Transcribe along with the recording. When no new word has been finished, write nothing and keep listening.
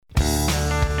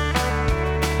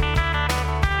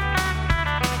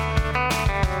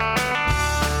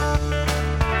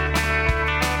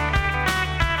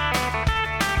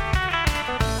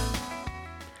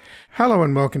Hello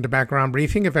and welcome to Background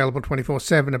Briefing, available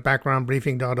 24/7 at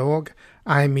backgroundbriefing.org.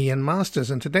 I'm Ian Masters,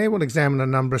 and today we'll examine a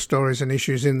number of stories and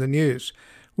issues in the news.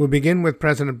 We'll begin with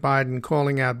President Biden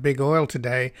calling out big oil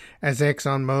today as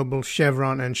ExxonMobil,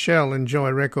 Chevron and Shell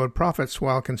enjoy record profits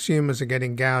while consumers are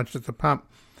getting gouged at the pump,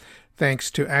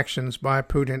 thanks to actions by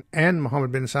Putin and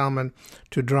Mohammed bin Salman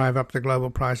to drive up the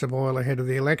global price of oil ahead of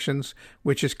the elections,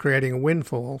 which is creating a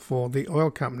windfall for the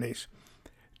oil companies.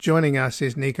 Joining us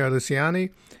is Nico Luciani,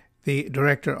 the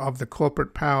director of the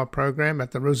Corporate Power Program at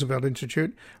the Roosevelt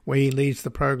Institute, where he leads the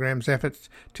program's efforts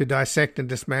to dissect and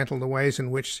dismantle the ways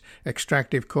in which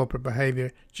extractive corporate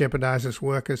behavior jeopardizes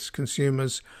workers,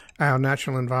 consumers, our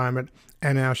natural environment,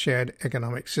 and our shared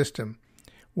economic system.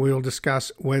 We'll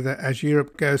discuss whether, as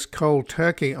Europe goes cold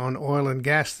turkey on oil and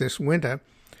gas this winter,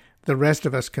 the rest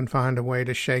of us can find a way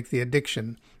to shake the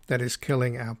addiction that is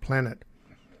killing our planet.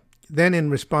 Then, in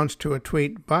response to a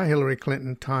tweet by Hillary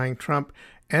Clinton tying Trump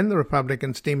and the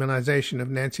Republicans' demonization of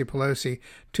Nancy Pelosi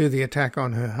to the attack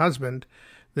on her husband,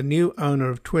 the new owner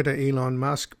of Twitter, Elon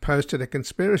Musk, posted a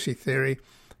conspiracy theory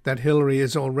that Hillary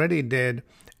is already dead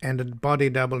and a body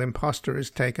double imposter has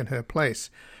taken her place,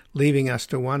 leaving us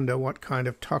to wonder what kind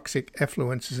of toxic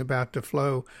effluence is about to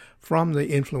flow from the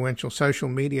influential social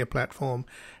media platform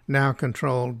now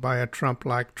controlled by a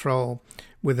Trump-like troll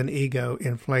with an ego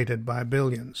inflated by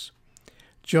billions.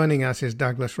 Joining us is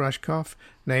Douglas Rushkoff,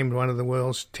 named one of the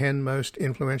world's 10 most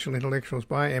influential intellectuals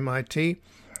by MIT.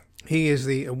 He is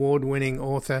the award-winning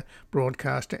author,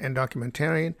 broadcaster, and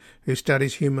documentarian who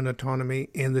studies human autonomy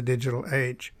in the digital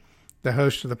age. The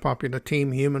host of the popular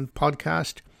Team Human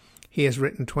podcast, he has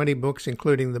written 20 books,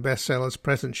 including the bestsellers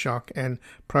Present Shock and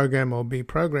Program or Be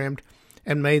Programmed,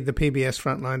 and made the PBS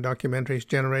Frontline documentaries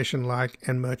Generation Like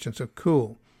and Merchants of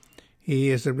Cool. He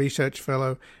is a research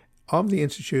fellow of the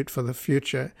Institute for the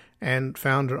Future and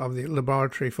founder of the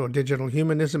Laboratory for Digital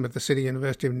Humanism at the City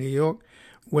University of New York,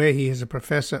 where he is a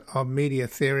professor of media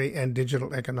theory and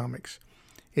digital economics.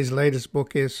 His latest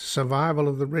book is Survival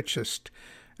of the Richest: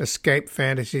 Escape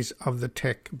Fantasies of the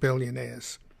Tech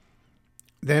Billionaires.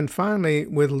 Then finally,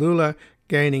 with Lula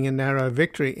gaining a narrow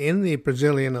victory in the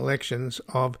Brazilian elections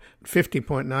of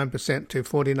 50.9% to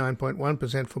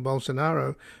 49.1% for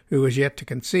Bolsonaro, who is yet to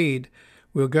concede,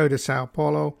 we'll go to Sao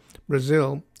Paulo,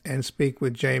 Brazil, and speak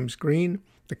with James Green,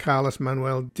 the Carlos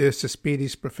Manuel de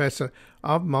Cespedes Professor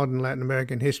of Modern Latin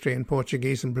American History and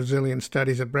Portuguese and Brazilian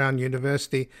Studies at Brown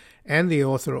University and the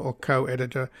author or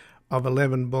co-editor of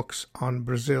 11 books on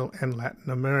Brazil and Latin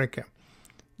America.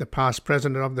 The past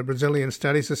president of the Brazilian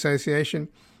Studies Association,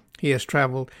 he has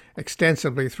traveled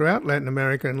extensively throughout Latin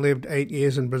America and lived 8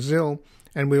 years in Brazil,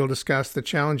 and we will discuss the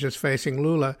challenges facing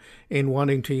Lula in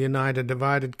wanting to unite a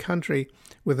divided country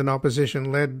with an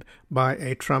opposition led by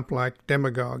a Trump-like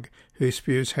demagogue who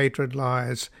spews hatred,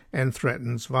 lies, and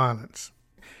threatens violence.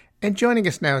 And joining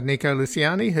us now is Nico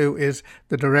Luciani, who is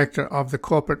the director of the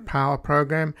Corporate Power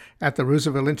Program at the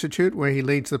Roosevelt Institute, where he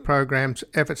leads the program's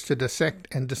efforts to dissect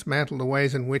and dismantle the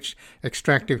ways in which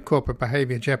extractive corporate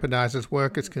behavior jeopardizes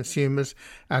workers, consumers,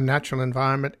 our natural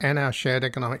environment, and our shared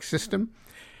economic system.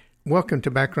 Welcome to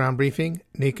Background Briefing,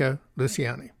 Nico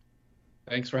Luciani.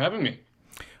 Thanks for having me.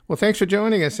 Well, thanks for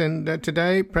joining us. And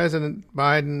today, President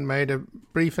Biden made a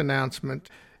brief announcement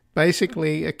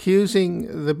basically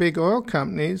accusing the big oil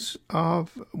companies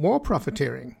of war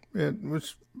profiteering. It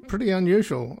was pretty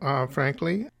unusual,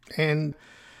 frankly, and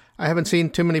I haven't seen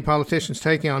too many politicians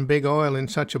taking on big oil in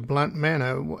such a blunt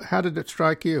manner. How did it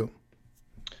strike you?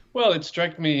 Well, it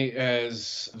struck me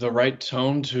as the right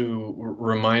tone to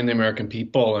remind the American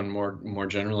people and more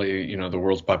generally, the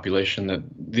world's population that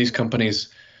these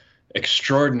companies'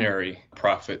 extraordinary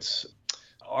profits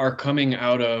are coming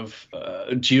out of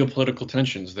geopolitical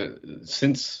tensions. That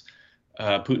since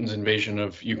Putin's invasion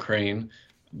of Ukraine,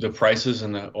 the prices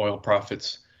and the oil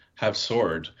profits have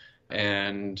soared.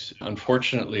 And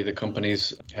unfortunately, the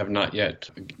companies have not yet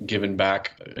given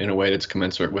back in a way that's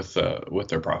commensurate with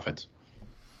their profits.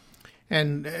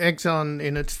 And Exxon,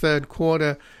 in its third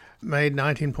quarter, made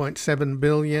 $19.7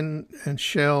 billion, and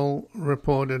Shell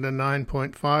reported a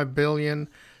 $9.5 billion.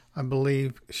 I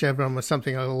believe Chevron was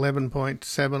something like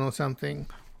 11.7 or something.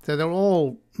 So they're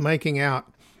all making out.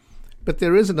 But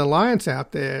there is an alliance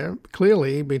out there,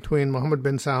 clearly, between Mohammed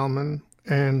bin Salman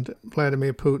and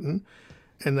Vladimir Putin,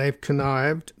 and they've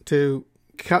connived to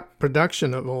cut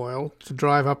production of oil to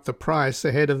drive up the price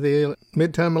ahead of the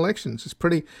midterm elections.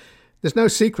 There's no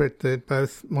secret that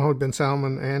both Mohammed bin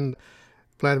Salman and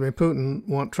Vladimir Putin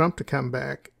want Trump to come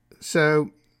back.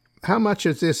 So how much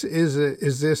is this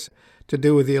to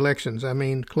do with the elections? I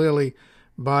mean, clearly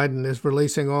Biden is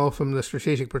releasing oil from the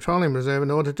Strategic Petroleum Reserve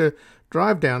in order to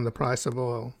drive down the price of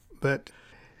oil. But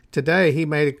today he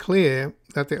made it clear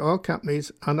that the oil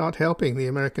companies are not helping the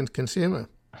American consumer.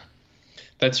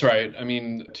 That's right. I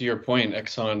mean, to your point,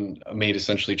 Exxon made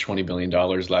essentially $20 billion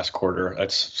last quarter.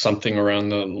 That's something around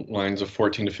the lines of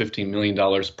 $14 to $15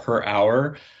 million per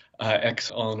hour.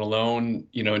 Exxon alone,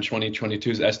 in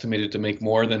 2022 is estimated to make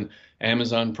more than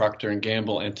Amazon, Procter and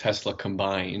Gamble, and Tesla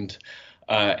combined.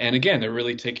 And again, they're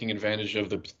really taking advantage of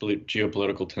the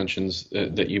geopolitical tensions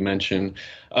that you mentioned.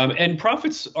 And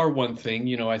profits are one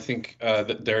thing. I think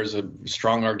that there's a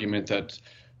strong argument that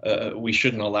we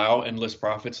shouldn't allow endless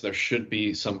profits. There should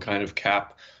be some kind of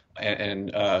cap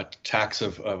and tax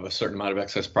of a certain amount of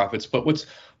excess profits. But what's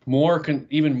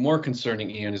even more concerning,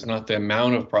 Ian, is not the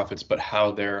amount of profits, but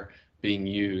how they're being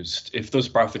used. If those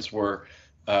profits were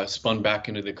spun back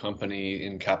into the company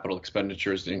in capital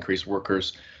expenditures to increase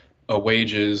workers'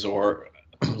 wages, or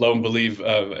lo and believe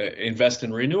invest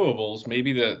in renewables,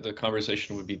 maybe the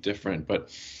conversation would be different. But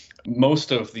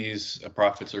most of these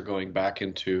profits are going back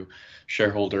into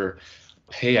shareholder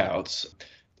payouts.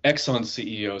 Exxon's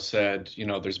CEO said,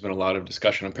 there's been a lot of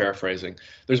discussion, I'm paraphrasing,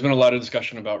 there's been a lot of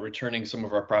discussion about returning some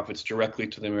of our profits directly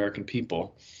to the American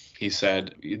people. He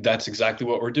said, that's exactly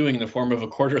what we're doing in the form of a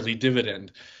quarterly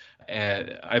dividend.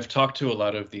 And I've talked to a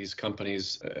lot of these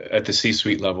companies at the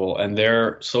C-suite level, and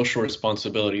their social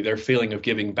responsibility, their feeling of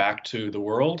giving back to the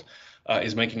world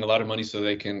is making a lot of money so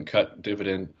they can cut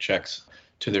dividend checks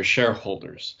to their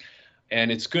shareholders. And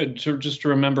it's good to just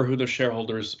remember who the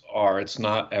shareholders are. It's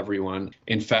not everyone.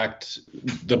 In fact,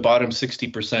 the bottom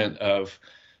 60% of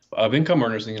income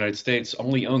earners in the United States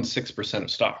only own 6% of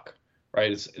stock,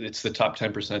 right? It's the top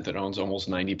 10% that owns almost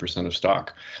 90% of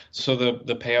stock. So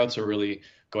the payouts are really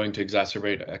going to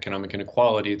exacerbate economic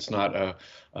inequality. It's not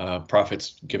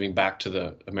profits giving back to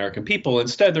the American people.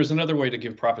 Instead, there's another way to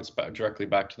give profits directly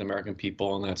back to the American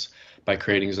people, and that's by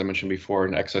creating, as I mentioned before,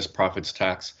 an excess profits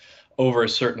tax. Over a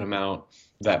certain amount,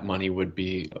 that money would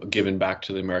be given back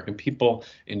to the American people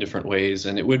in different ways,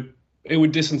 and it would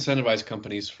disincentivize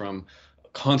companies from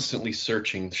constantly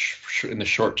searching in the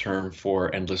short term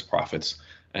for endless profits,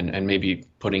 and maybe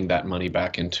putting that money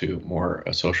back into more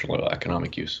social or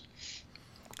economic use.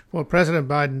 Well, President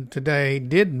Biden today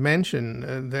did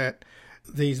mention that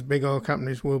these big oil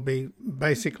companies will be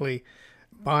basically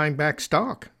buying back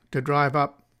stock to drive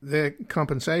up their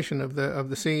compensation of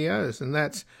the CEOs, and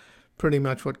that's pretty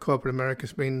much what corporate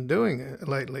America's been doing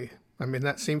lately. I mean,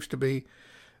 that seems to be,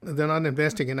 they're not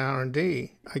investing in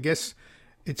R&D. I guess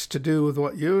it's to do with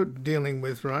what you're dealing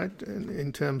with, right,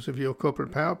 in terms of your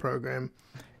corporate power program.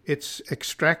 It's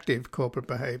extractive corporate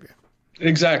behavior.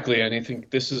 Exactly, and I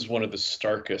think this is one of the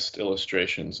starkest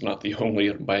illustrations, not the only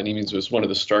by any means, but it's one of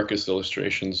the starkest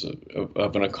illustrations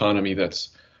of an economy that's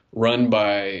run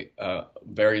by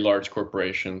very large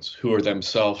corporations who are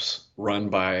themselves run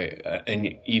by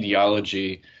an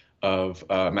ideology of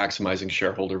maximizing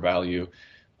shareholder value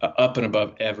up and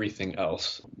above everything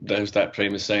else. There's that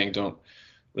famous saying, don't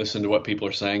listen to what people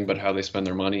are saying, but how they spend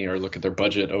their money, or look at their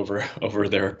budget over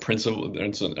their principle,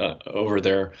 over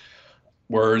their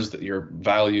words, that your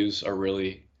values are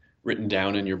really written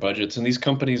down in your budgets. And these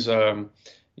companies, to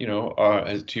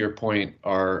your point,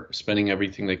 are spending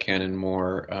everything they can and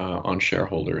more on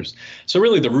shareholders. So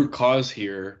really the root cause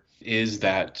here is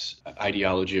that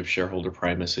ideology of shareholder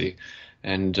primacy.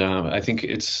 And I think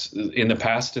it's in the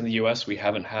past in the U.S., we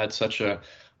haven't had such a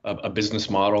business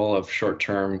model of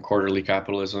short-term quarterly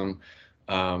capitalism.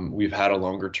 We've had a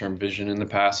longer-term vision in the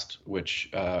past, which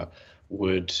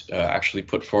would actually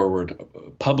put forward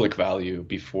public value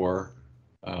before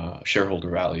shareholder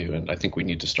value. And I think we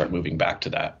need to start moving back to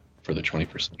that for the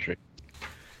 21st century.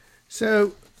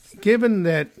 So given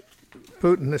that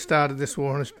Putin has started this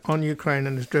war on Ukraine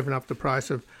and has driven up the price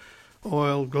of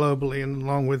oil globally, and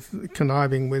along with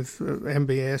conniving with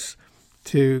MBS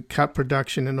to cut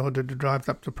production in order to drive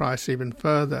up the price even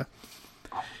further,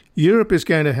 Europe is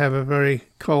going to have a very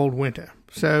cold winter.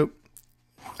 So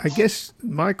I guess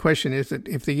my question is that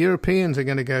if the Europeans are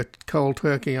going to go cold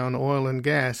turkey on oil and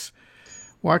gas,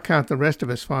 why can't the rest of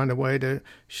us find a way to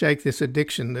shake this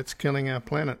addiction that's killing our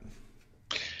planet?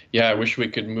 Yeah, I wish we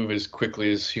could move as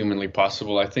quickly as humanly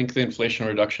possible. I think the Inflation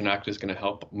Reduction Act is going to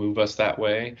help move us that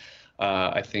way.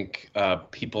 I think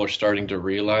people are starting to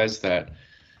realize that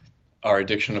our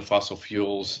addiction to fossil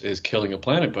fuels is killing a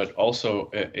planet, but also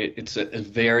it's a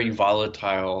very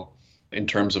volatile in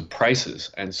terms of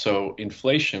prices. And so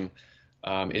inflation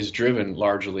is driven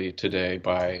largely today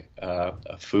by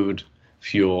food,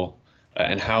 fuel,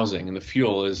 and housing. And the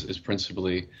fuel is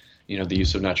principally, the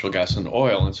use of natural gas and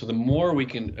oil. And so the more we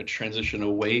can transition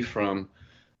away from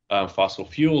fossil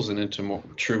fuels and into more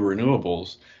true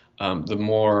renewables, the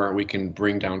more we can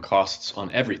bring down costs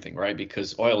on everything, right?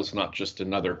 Because oil is not just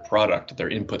another product; they're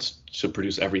inputs to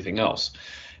produce everything else.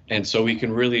 And so we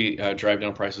can really drive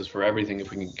down prices for everything if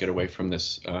we can get away from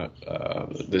this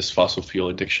fossil fuel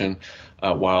addiction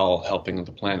while helping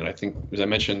the planet. I think, as I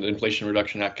mentioned, the Inflation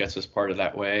Reduction Act gets us part of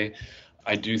that way.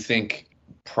 I do think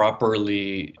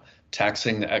properly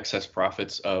taxing the excess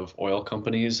profits of oil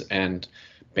companies and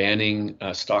banning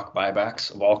stock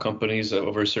buybacks of all companies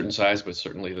over a certain size, but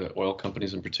certainly the oil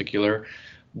companies in particular,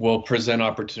 will present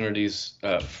opportunities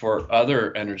for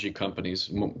other energy companies,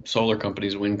 solar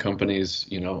companies, wind companies,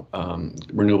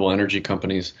 renewable energy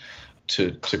companies,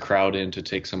 to crowd in to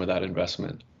take some of that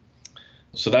investment.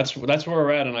 So that's where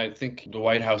we're at, and I think the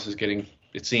White House is getting,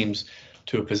 it seems,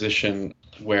 to a position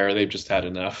where they've just had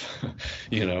enough,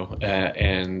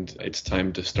 and it's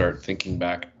time to start thinking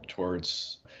back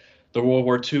towards the World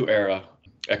War II era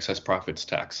excess profits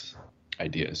tax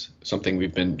ideas, something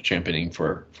we've been championing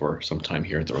for some time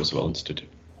here at the Roosevelt Institute.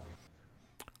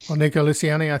 Well, Nico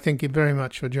Luciani, I thank you very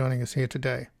much for joining us here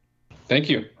today. Thank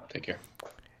you. Take care.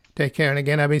 Take care. And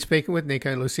again, I've been speaking with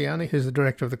Nico Luciani, who's the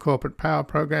director of the Corporate Power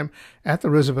Program at the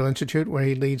Roosevelt Institute, where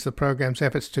he leads the program's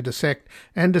efforts to dissect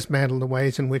and dismantle the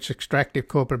ways in which extractive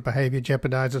corporate behavior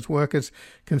jeopardizes workers,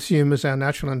 consumers, our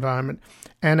natural environment,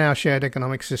 and our shared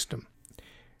economic system.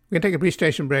 We're going to take a brief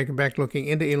station break and back looking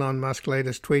into Elon Musk's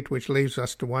latest tweet, which leaves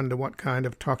us to wonder what kind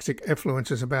of toxic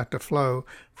effluence is about to flow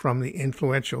from the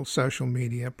influential social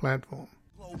media platform.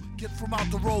 Get from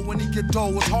out the road when he get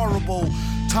dough, it's horrible.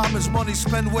 Time is money,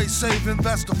 spend, wait, save,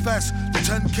 invest, invest. The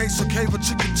 10K so cave a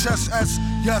chicken chest S.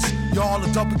 Yes, y'all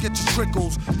are double, get your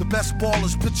trickles. The best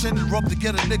ballers pitch in and rub to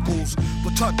get a nickels.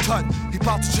 But tut, he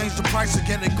about to change the price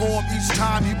again and go up each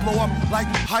time he blow up like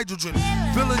hydrogen.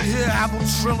 Villain here, have him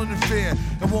shrilling in fear.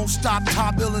 And won't stop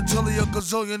top ill until he a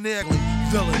gazillionaire.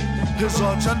 Villain. His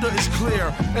agenda is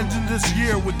clear, ending this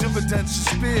year with dividends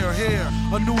to spare. Here,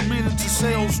 a new meaning to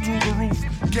sales through the roof.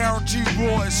 Guaranteed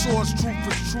raw and source truth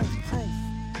is truth proof.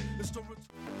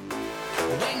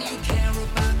 When you care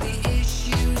about the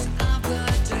issues of the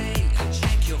day,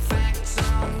 check your facts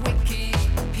on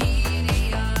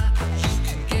Wikipedia. You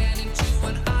can get into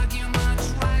an argument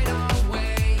right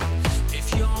away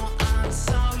if you're on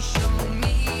social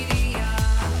media.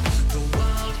 The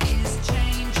world is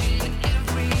changing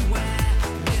everywhere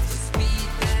with a speed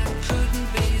that couldn't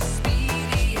be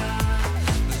speedier.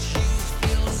 But you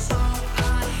feel so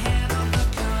ahead of the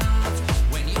curve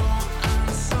when you're on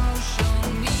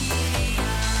social media.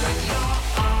 When you're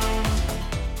on.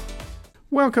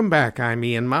 Welcome back. I'm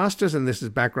Ian Masters, and this is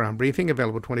Background Briefing,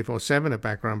 available 24/7 at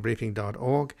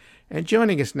backgroundbriefing.org. And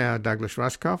joining us now, Douglas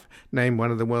Rushkoff, named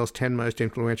one of the world's 10 most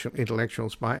influential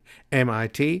intellectuals by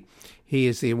MIT. He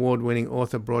is the award-winning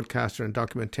author, broadcaster, and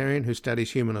documentarian who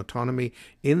studies human autonomy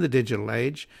in the digital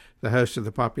age, the host of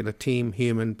the popular Team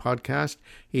Human podcast.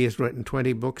 He has written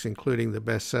 20 books, including the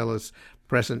bestsellers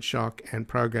Present Shock and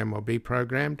Program or Be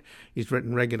Programmed. He's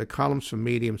written regular columns for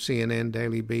Medium, CNN,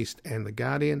 Daily Beast, and The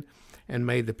Guardian, and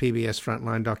made the PBS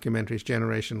frontline documentaries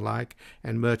Generation Like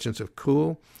and Merchants of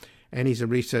Cool. And he's a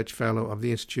research fellow of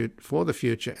the Institute for the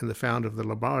Future and the founder of the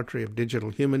Laboratory of Digital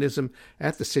Humanism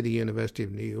at the City University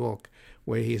of New York,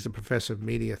 where he is a professor of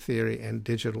media theory and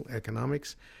digital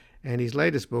economics. And his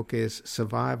latest book is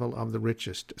Survival of the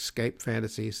Richest, Escape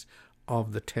Fantasies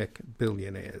of the Tech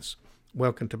Billionaires.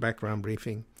 Welcome to Background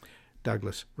Briefing,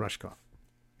 Douglas Rushkoff.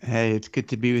 Hey, it's good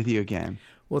to be with you again.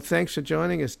 Well, thanks for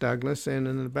joining us, Douglas. And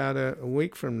in about a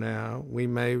week from now, we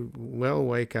may well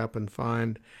wake up and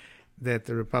find that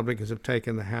the Republicans have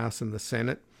taken the House and the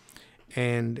Senate.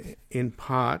 And in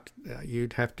part,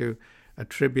 you'd have to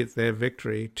attribute their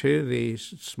victory to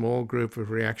these small group of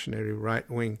reactionary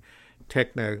right-wing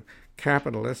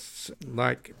techno-capitalists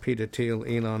like Peter Thiel,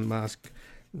 Elon Musk,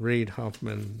 Reid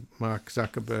Hoffman, Mark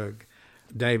Zuckerberg,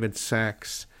 David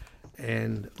Sachs,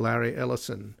 and Larry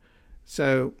Ellison.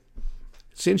 So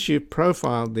since you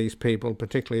profiled these people,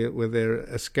 particularly with their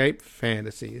escape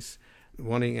fantasies,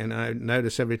 and I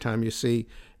notice every time you see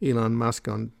Elon Musk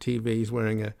on TV, he's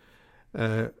wearing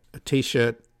a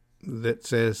T-shirt that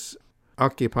says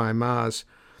Occupy Mars.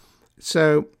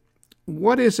 So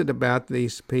what is it about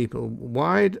these people?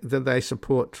 Why do they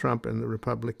support Trump and the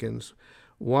Republicans?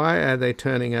 Why are they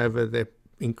turning over their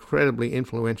incredibly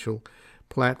influential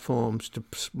platforms to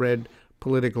spread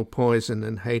political poison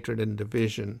and hatred and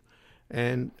division?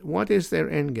 And what is their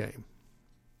end game?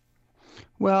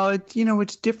 Well,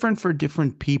 it's different for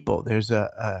different people. There's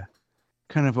a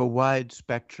kind of a wide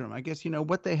spectrum. I guess,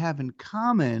 what they have in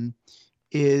common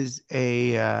is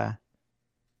in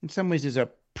some ways is a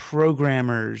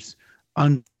programmer's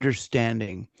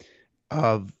understanding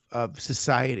of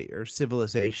society or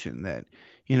civilization, that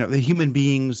the human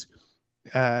beings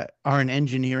are an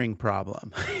engineering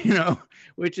problem,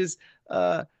 which is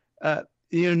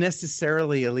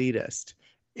necessarily elitist,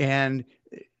 and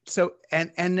so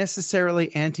and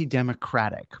necessarily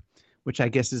anti-democratic, which I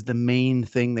guess is the main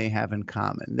thing they have in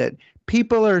common, that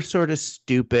people are sort of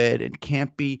stupid and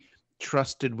can't be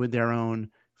trusted with their own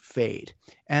fate.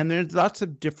 And there's lots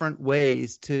of different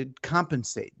ways to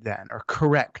compensate then or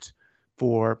correct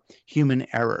for human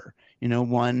error.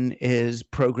 One is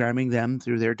programming them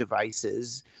through their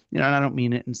devices. And I don't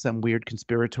mean it in some weird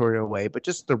conspiratorial way, but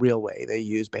just the real way. They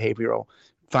use behavioral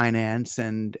finance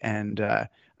and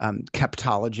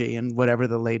captology and whatever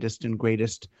the latest and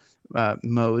greatest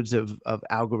modes of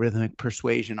algorithmic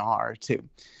persuasion are to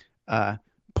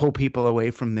pull people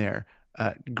away from their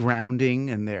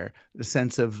grounding and the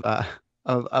sense of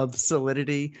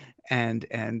solidity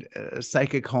and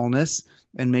psychic wholeness,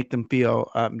 and make them feel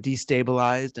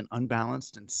destabilized and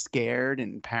unbalanced and scared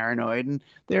and paranoid, and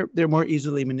they're more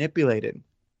easily manipulated.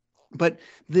 But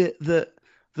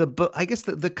I guess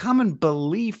the common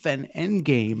belief and end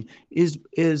game is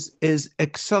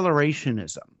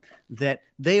accelerationism, that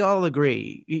they all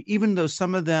agree, even though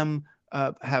some of them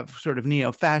have sort of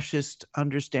neo-fascist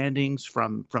understandings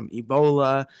from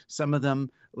Ebola. Some of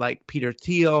them, like Peter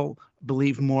Thiel,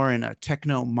 believe more in a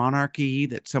techno-monarchy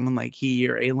that someone like he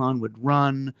or Elon would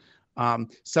run.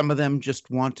 Some of them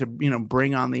just want to,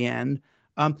 bring on the end.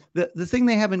 The thing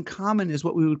they have in common is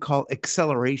what we would call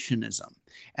accelerationism.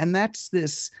 And that's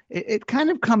this, it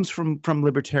kind of comes from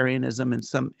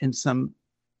libertarianism in some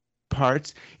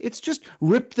parts. It's just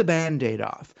rip the Band-Aid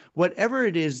off. Whatever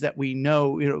it is that we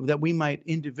know, that we might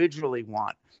individually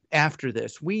want after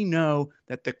this, we know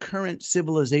that the current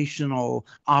civilizational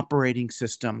operating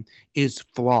system is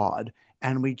flawed,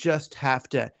 and we just have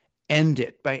to end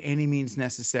it by any means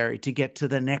necessary to get to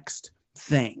the next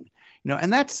thing.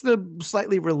 And that's the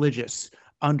slightly religious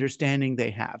understanding they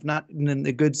have, not in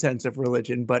the good sense of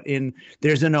religion, but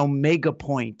there's an omega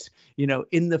point,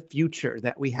 in the future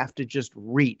that we have to just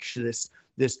reach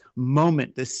this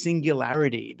moment, this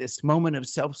singularity, this moment of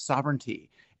self-sovereignty.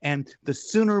 And the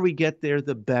sooner we get there,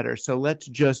 the better. So let's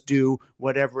just do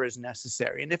whatever is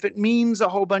necessary. And if it means a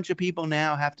whole bunch of people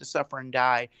now have to suffer and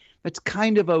die, that's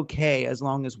kind of okay as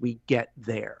long as we get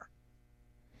there.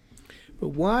 But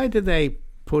why do they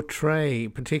portray,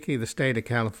 particularly the state of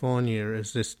California,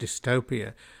 as this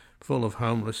dystopia full of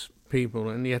homeless people,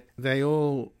 and yet they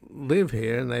all live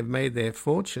here and they've made their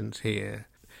fortunes here?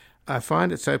 I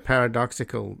find it so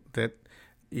paradoxical that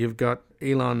you've got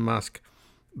Elon Musk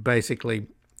basically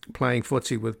playing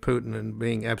footsie with Putin and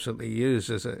being absolutely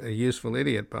used as a useful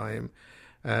idiot by him.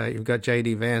 You've got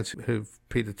J.D. Vance, who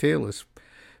Peter Thiel is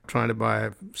trying to buy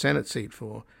a Senate seat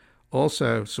for,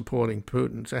 also supporting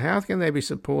Putin. So how can they be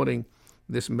supporting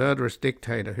this murderous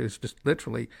dictator who's just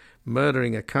literally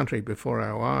murdering a country before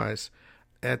our eyes,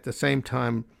 at the same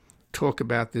time talk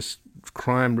about this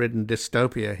crime-ridden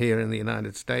dystopia here in the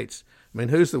United States? I mean,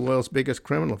 who's the world's biggest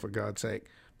criminal, for God's sake?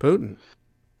 Putin.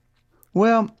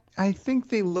 Well, I think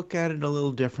they look at it a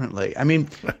little differently. I mean,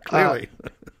 clearly.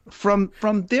 From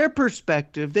their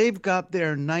perspective, they've got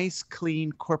their nice,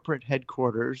 clean corporate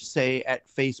headquarters, say at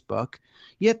Facebook,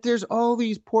 yet there's all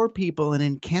these poor people in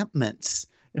encampments,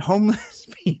 homeless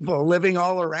people living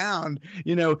all around.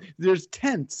 There's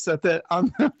tents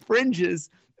on the fringes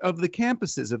of the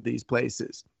campuses of these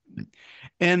places.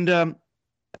 And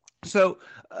so,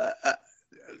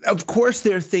 of course,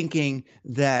 they're thinking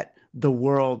that the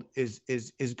world is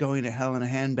going to hell in a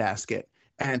handbasket.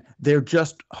 And they're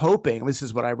just hoping, this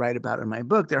is what I write about in my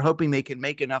book, they're hoping they can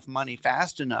make enough money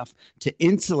fast enough to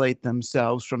insulate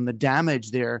themselves from the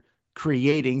damage they're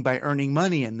creating by earning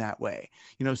money in that way.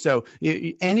 So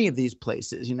any of these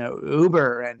places,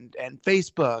 Uber and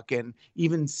Facebook and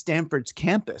even Stanford's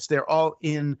campus, they're all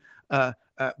in,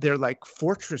 they're like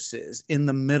fortresses in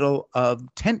the middle of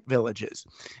tent villages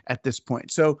at this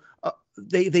point. So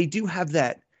they do have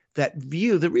that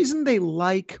view. The reason they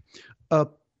like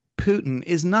Putin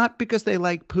is not because they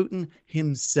like Putin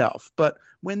himself, but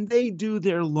when they do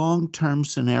their long-term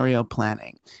scenario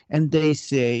planning and they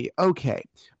say, okay,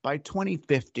 by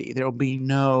 2050, there'll be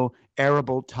no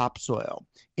arable topsoil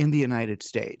in the United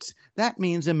States. That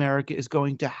means America is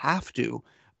going to have to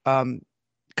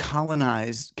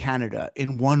colonize Canada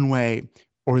in one way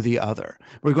or the other.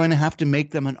 We're going to have to make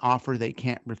them an offer they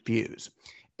can't refuse.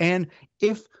 And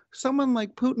if someone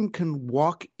like Putin can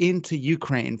walk into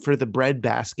Ukraine for the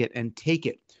breadbasket and take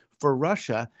it for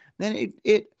Russia, then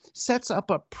it sets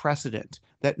up a precedent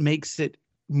that makes it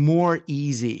more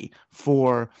easy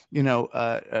for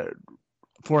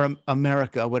for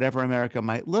America, whatever America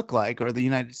might look like, or the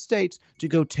United States, to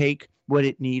go take what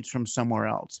it needs from somewhere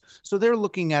else. So they're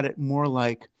looking at it more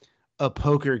like a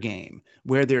poker game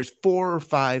where there's 4 or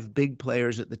 5 big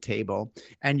players at the table,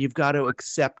 and you've got to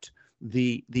accept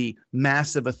the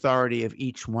massive authority of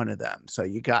each one of them. So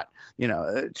you got,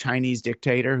 a Chinese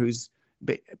dictator who's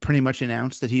pretty much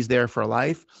announced that he's there for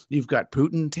life. You've got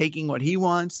Putin taking what he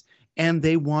wants, and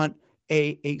they want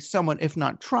a someone, if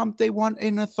not Trump, they want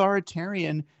an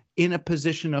authoritarian in a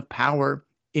position of power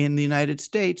in the United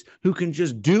States who can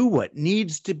just do what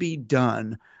needs to be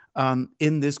done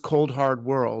in this cold, hard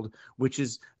world, which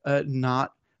is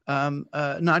not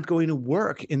going to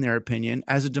work, in their opinion,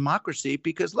 as a democracy,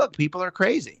 because, look, people are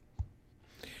crazy.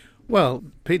 Well,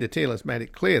 Peter Thiel has made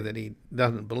it clear that he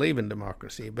doesn't believe in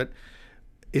democracy, but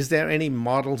is there any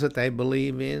models that they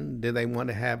believe in? Do they want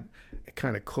to have a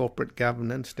kind of corporate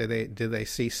governance? Do they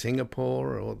see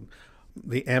Singapore or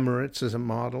the Emirates as a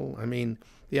model? I mean,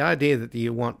 the idea that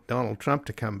you want Donald Trump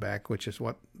to come back, which is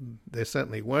what they're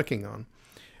certainly working on,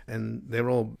 and they're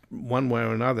all one way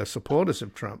or another supporters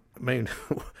of Trump. I mean,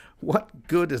 what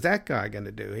good is that guy going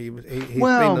to do? He's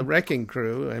been the wrecking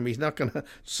crew, and he's not going to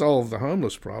solve the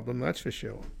homeless problem, that's for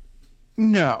sure.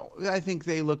 No, I think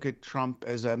they look at Trump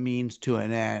as a means to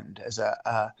an end.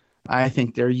 I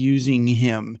think they're using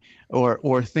him,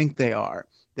 or think they are,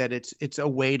 that it's a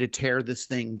way to tear this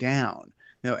thing down.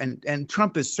 And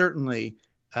Trump is certainly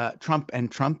Trump and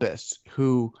Trumpists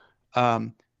who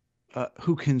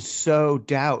can sow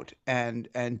doubt and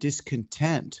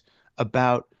discontent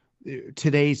about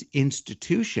today's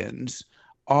institutions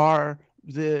are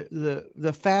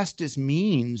the fastest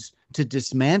means to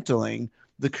dismantling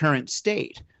the current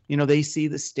state. They see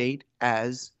the state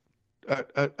as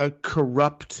a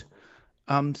corrupt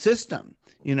system.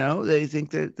 They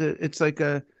think that it's like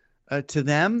to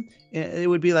them, it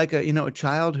would be like a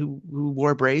child who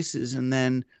wore braces and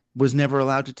then was never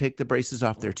allowed to take the braces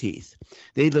off their teeth.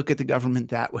 They look at the government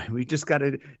that way. We've got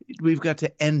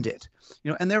to end it.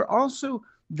 And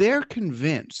they're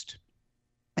convinced,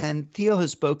 and Thiel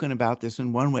has spoken about this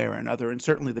in one way or another, and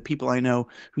certainly the people I know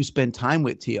who spend time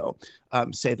with Thiel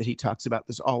say that he talks about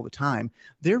this all the time.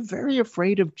 They're very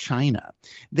afraid of China.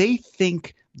 They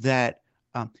think that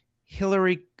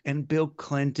Hillary and Bill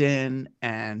Clinton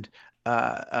and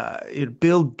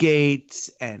Bill Gates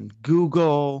and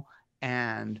Google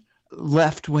and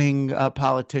left-wing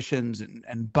politicians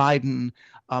and Biden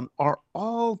are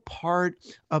all part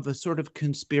of a sort of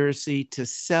conspiracy to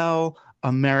sell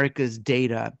America's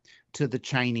data to the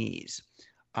Chinese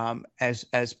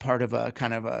as part of a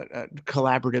kind of a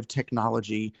collaborative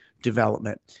technology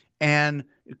development. And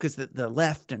because the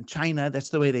left and China, that's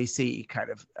the way they see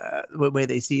the way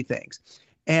they see things.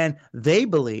 And they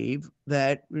believe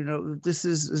that, this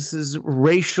is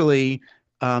racially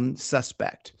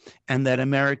suspect, and that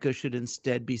America should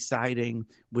instead be siding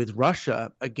with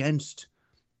Russia against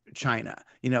China,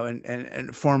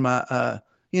 and form a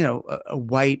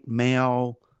white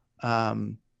male,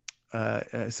 some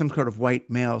sort of white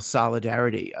male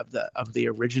solidarity of the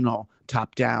original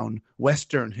top-down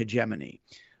Western hegemony.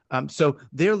 So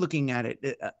they're looking at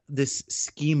it, this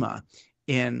schema,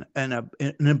 in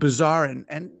a bizarre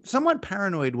and somewhat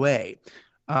paranoid way.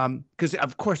 Because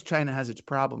of course China has its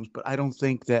problems, but I don't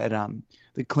think that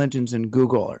the Clintons and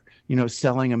Google are,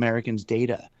 selling Americans'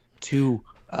 data to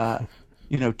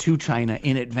China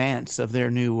in advance of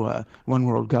their new one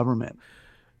world government.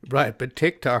 Right, but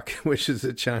TikTok, which is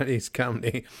a Chinese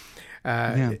company,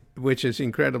 which is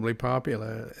incredibly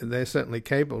popular, they're certainly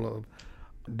capable of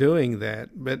doing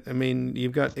that. But I mean,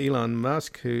 you've got Elon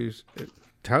Musk, who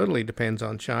totally depends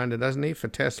on China, doesn't he, for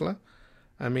Tesla?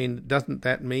 I mean, doesn't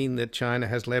that mean that China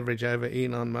has leverage over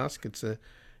Elon Musk?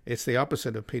 It's the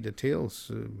opposite of Peter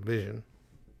Thiel's vision.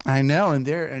 I know,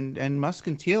 and Musk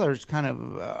and Thiel are kind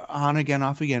of on again,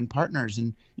 off again partners,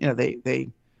 and they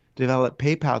developed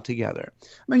PayPal together.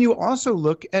 I mean, you also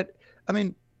look at,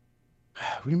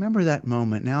 remember that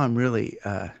moment? Now I'm really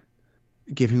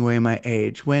giving away my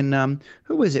age when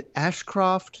who was it?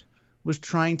 Ashcroft was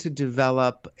trying to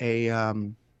develop a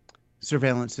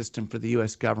surveillance system for the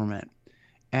U.S. government.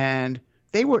 And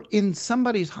they were in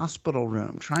somebody's hospital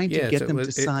room trying to get them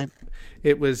to sign.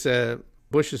 It was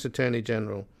Bush's attorney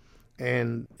general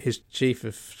and his chief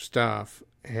of staff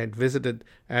had visited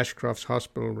Ashcroft's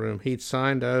hospital room. He'd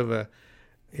signed over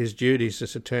his duties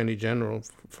as attorney general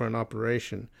for an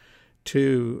operation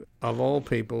to, of all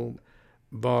people,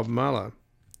 Bob Mueller.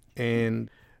 And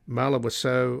Mueller was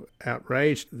so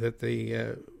outraged that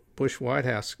the Bush White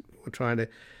House were trying to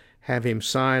have him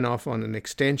sign off on an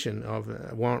extension of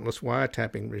a warrantless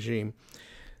wiretapping regime,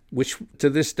 which to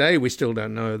this day we still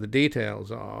don't know the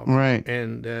details of. Right.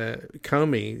 And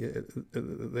Comey,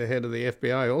 the head of the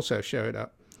FBI, also showed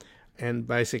up. And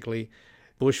basically,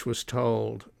 Bush was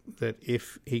told that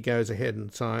if he goes ahead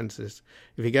and signs this,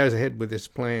 if he goes ahead with this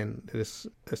plan, this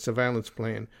surveillance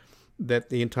plan, that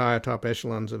the entire top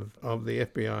echelons of the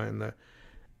FBI and the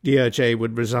DOJ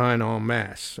would resign en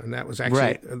masse. And that was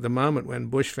actually the moment when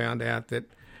Bush found out that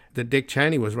Dick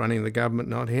Cheney was running the government,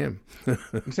 not him.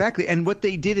 Exactly. And what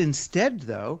they did instead,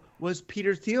 though, was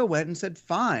Peter Thiel went and said,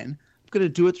 fine, I'm going to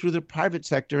do it through the private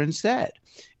sector instead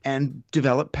and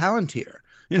develop Palantir.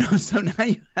 So now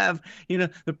you have,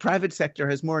 the private sector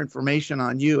has more information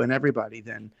on you and everybody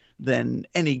than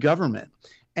any government.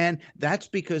 And that's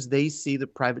because they see the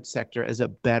private sector as a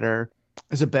better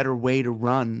way to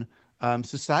run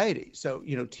society. So,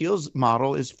 Thiel's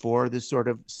model is for this sort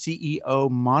of CEO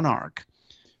monarch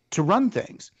to run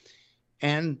things.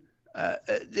 And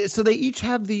so they each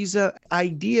have these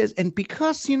ideas. And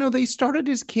because, they started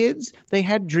as kids, they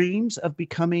had dreams of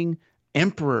becoming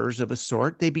emperors of a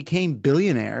sort. They became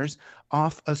billionaires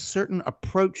off a certain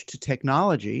approach to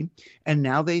technology. And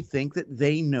now they think that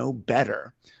they know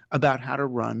better about how to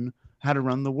run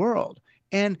the world.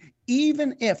 And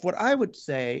even if what I would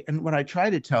say, and what I try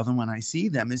to tell them when I see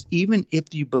them, is even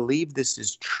if you believe this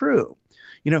is true,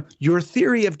 your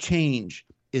theory of change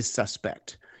is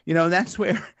suspect. That's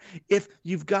where if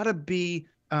you've got to be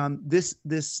this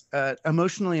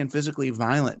emotionally and physically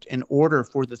violent in order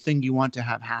for the thing you want to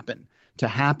have happen,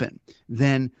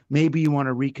 then maybe you want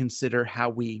to reconsider how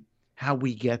we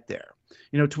get there.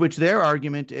 To which their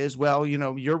argument is, well,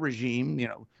 your regime,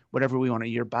 whatever we want to,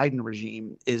 your Biden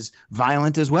regime is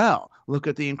violent as well. Look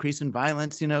at the increase in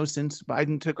violence, since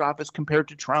Biden took office compared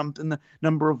to Trump, and the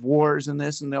number of wars and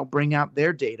this, and they'll bring out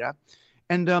their data.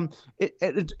 And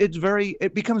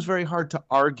it becomes very hard to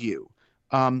argue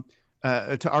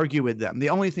with them. The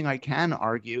only thing I can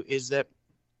argue is that,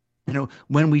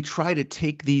 when we try to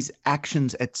take these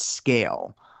actions at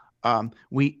scale,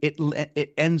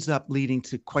 it ends up leading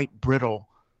to quite brittle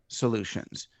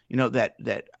solutions.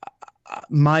 That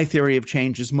my theory of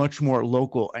change is much more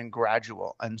local and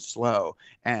gradual and slow,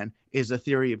 and is a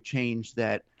theory of change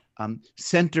that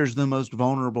centers the most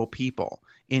vulnerable people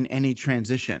in any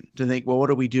transition, to think, well, what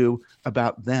do we do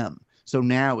about them? So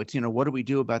now it's, what do we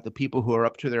do about the people who are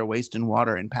up to their waist in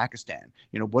water in Pakistan?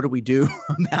 What do we do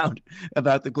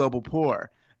about the global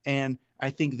poor? And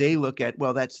I think they look at,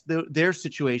 well, that's their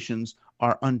situations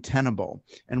are untenable,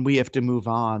 and we have to move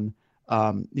on,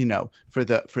 for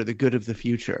the good of the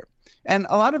future. And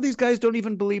a lot of these guys don't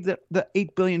even believe that the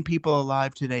 8 billion people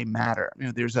alive today matter.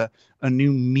 There's a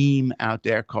new meme out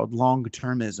there called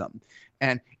long-termism.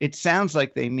 And it sounds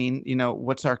like they mean,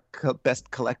 what's our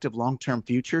best collective long-term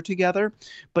future together?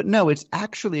 But no, it's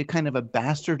actually a kind of a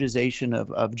bastardization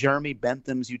of Jeremy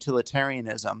Bentham's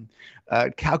utilitarianism,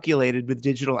 calculated with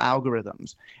digital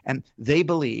algorithms. And they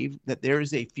believe that there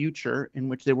is a future in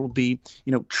which there will be,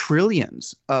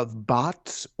 trillions of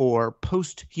bots or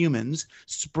post-humans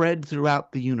spread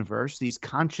throughout the universe, these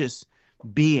conscious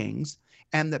beings.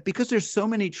 And that because there's so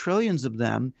many trillions of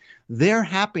them, their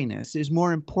happiness is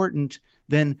more important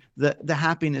than the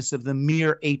happiness of the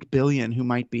mere 8 billion who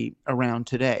might be around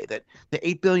today. That the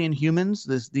 8 billion humans,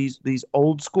 these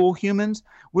old school humans,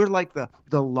 we're like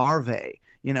the larvae,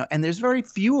 and there's very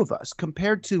few of us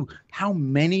compared to how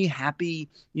many happy,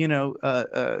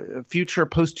 future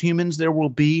post-humans there will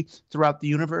be throughout the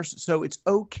universe. So it's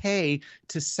okay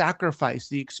to sacrifice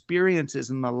the experiences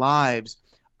and the lives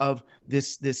of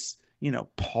this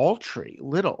paltry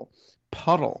little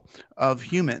puddle of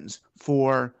humans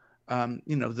for,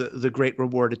 the great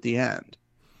reward at the end.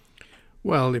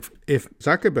 Well, if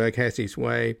Zuckerberg has his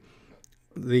way,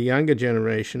 the younger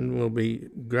generation will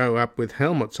grow up with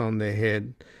helmets on their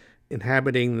head,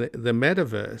 inhabiting the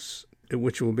metaverse,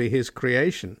 which will be his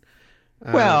creation.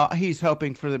 Well, he's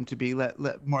hoping for them to be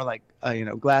more like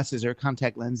glasses or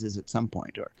contact lenses at some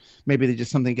point, or maybe they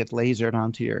just something gets lasered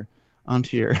onto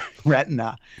your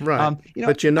retina. Right.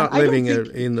 But you're not living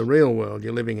in the real world.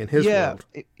 You're living in his world.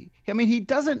 He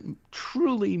doesn't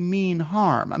truly mean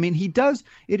harm.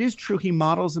 It is true he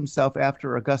models himself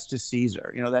after Augustus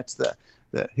Caesar. That's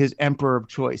his emperor of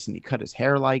choice, and he cut his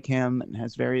hair like him and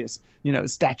has various,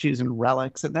 statues and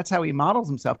relics, and that's how he models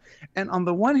himself. And on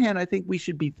the one hand, I think we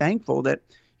should be thankful that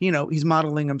he's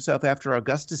modeling himself after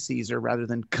Augustus Caesar rather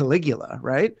than Caligula,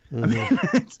 right?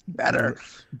 Mm-hmm. It's better.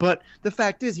 But the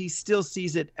fact is, he still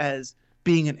sees it as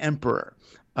being an emperor,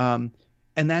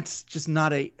 and that's just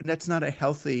not a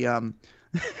healthy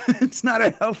it's not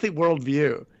a healthy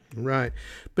worldview. Right.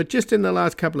 But just in the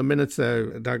last couple of minutes,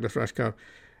 though, Douglas Rushkoff,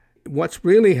 what's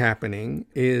really happening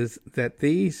is that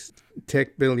these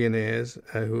tech billionaires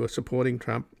who are supporting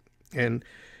Trump, and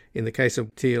in the case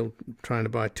of Thiel trying to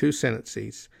buy 2 Senate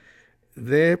seats,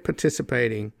 they're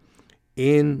participating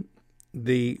in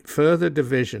the further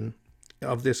division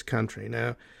of this country.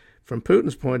 Now, from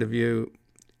Putin's point of view,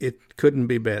 it couldn't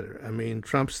be better. I mean,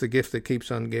 Trump's the gift that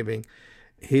keeps on giving.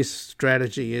 His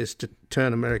strategy is to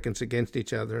turn Americans against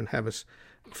each other and have us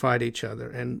fight each other.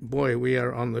 And boy, we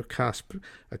are on the cusp,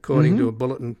 according to a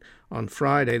bulletin on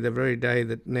Friday, the very day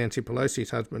that Nancy Pelosi's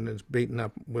husband is beaten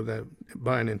up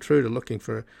by an intruder looking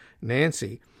for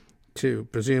Nancy to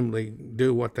presumably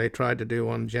do what they tried to do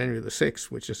on January the 6th,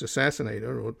 which is assassinate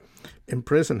her or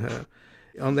imprison her.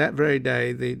 On that very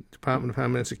day, the Department of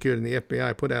Homeland Security and the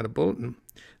FBI put out a bulletin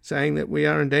saying that we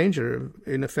are in danger of,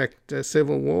 in effect, a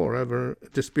civil war over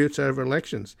disputes over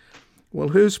elections. Well,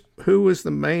 who was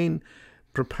the main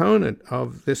proponent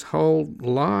of this whole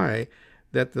lie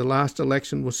that the last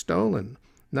election was stolen?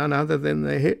 None other than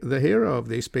the hero of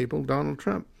these people, Donald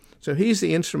Trump. So he's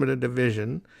the instrument of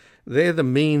division. They're the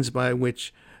means by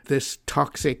which this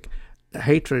toxic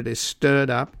hatred is stirred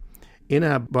up in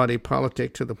our body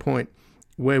politic to the point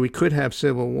where we could have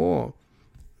civil war.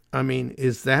 I mean,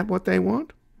 is that what they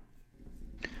want?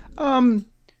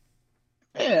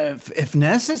 If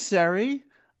necessary,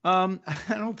 I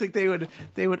don't think they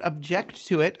would object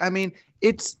to it. I mean,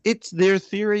 it's their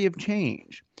theory of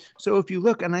change. So if you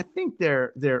look, and I think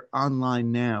they're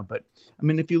online now, but I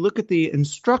mean, if you look at the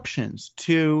instructions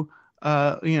to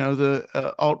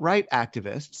the alt-right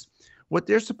activists, what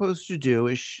they're supposed to do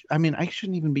is, I mean, I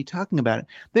shouldn't even be talking about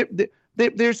it.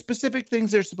 There's specific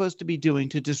things they're supposed to be doing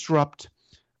to disrupt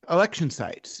election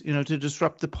sites, to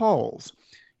disrupt the polls,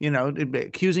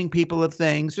 accusing people of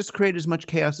things, just create as much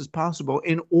chaos as possible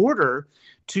in order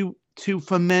to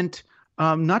foment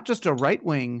not just a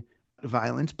right-wing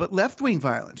violence, but left-wing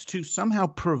violence, to somehow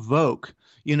provoke,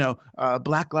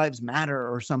 Black Lives Matter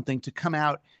or something to come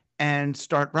out and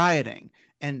start rioting.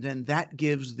 And then that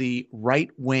gives the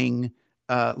right-wing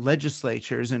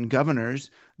legislatures and governors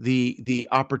the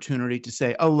opportunity to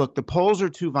say, oh, look, the polls are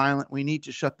too violent. We need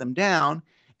to shut them down.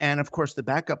 And of course, the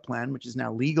backup plan, which is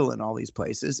now legal in all these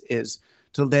places, is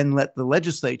to then let the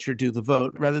legislature do the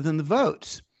vote rather than the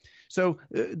votes. So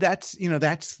that's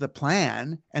the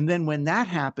plan. And then when that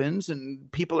happens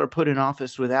and people are put in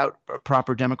office without a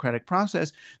proper democratic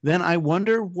process, then I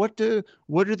wonder what do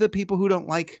the people who don't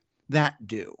like that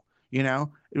do?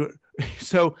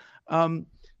 So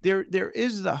there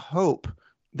is the hope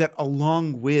that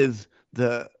along with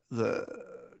the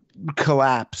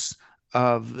collapse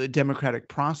of the democratic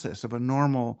process of a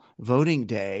normal voting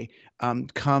day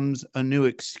comes a new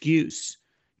excuse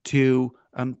to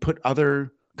put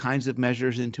other kinds of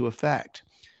measures into effect.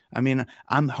 I mean,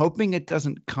 I'm hoping it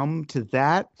doesn't come to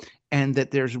that, and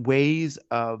that there's ways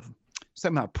of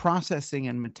somehow processing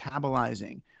and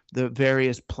metabolizing the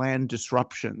various planned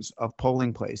disruptions of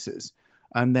polling places,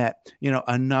 and that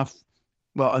enough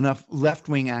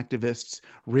left-wing activists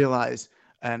realize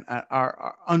and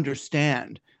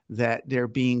understand that they're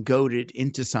being goaded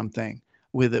into something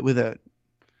with a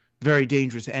very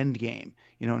dangerous end game,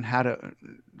 and how to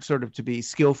sort of to be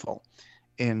skillful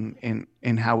in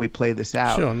how we play this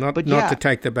out. Sure, not to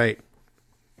take the bait.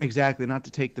 Exactly, not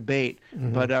to take the bait.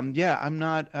 Mm-hmm. But I'm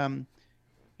not.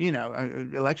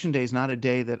 Election day is not a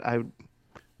day that I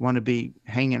want to be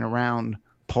hanging around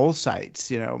poll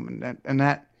sites. And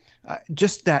that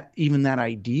just that even that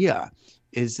idea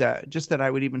is just that I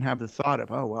would even have the thought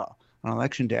of, oh well, on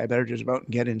election day I better just vote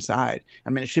and get inside. I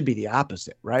mean, it should be the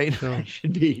opposite, right? Sure. I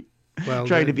should be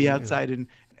trying to be outside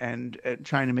and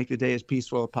trying to make the day as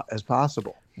peaceful as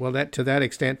possible. Well, to that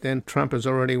extent, then Trump has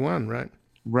already won, right?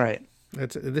 Right.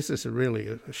 This is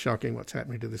really shocking what's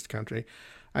happening to this country.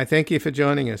 I thank you for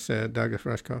joining us, Douglas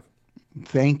Rushkoff.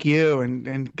 Thank you,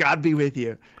 and God be with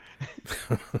you.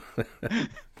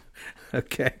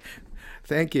 Okay.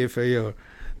 Thank you for your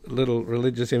little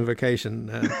religious invocation,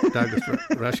 Douglas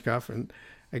Rushkoff. And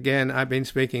again, I've been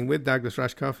speaking with Douglas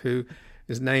Rushkoff, who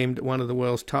is named one of the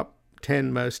world's top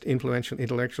 10 most influential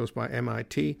intellectuals by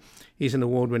MIT. He's an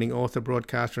award-winning author,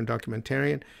 broadcaster, and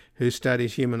documentarian who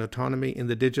studies human autonomy in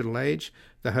the digital age,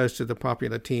 the host of the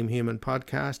popular Team Human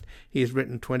podcast. He has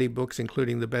written 20 books,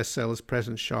 including the bestsellers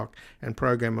Present Shock and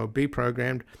Program or Be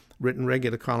Programmed, written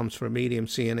regular columns for Medium,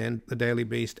 CNN, The Daily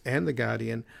Beast, and The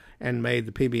Guardian, and made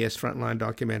the PBS Frontline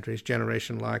documentaries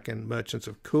Generation Like and Merchants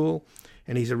of Cool.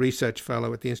 And he's a research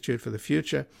fellow at the Institute for the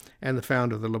Future and the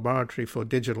founder of the Laboratory for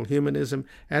Digital Humanism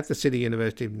at the City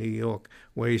University of New York,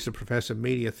 where he's a professor of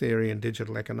media theory and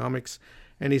digital economics.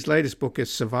 And his latest book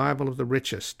is Survival of the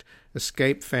Richest,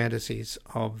 Escape Fantasies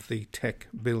of the Tech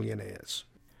Billionaires.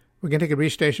 We're going to take a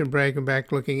brief station break and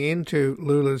back looking into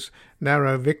Lula's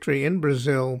narrow victory in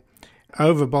Brazil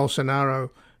over Bolsonaro,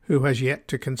 who has yet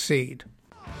to concede.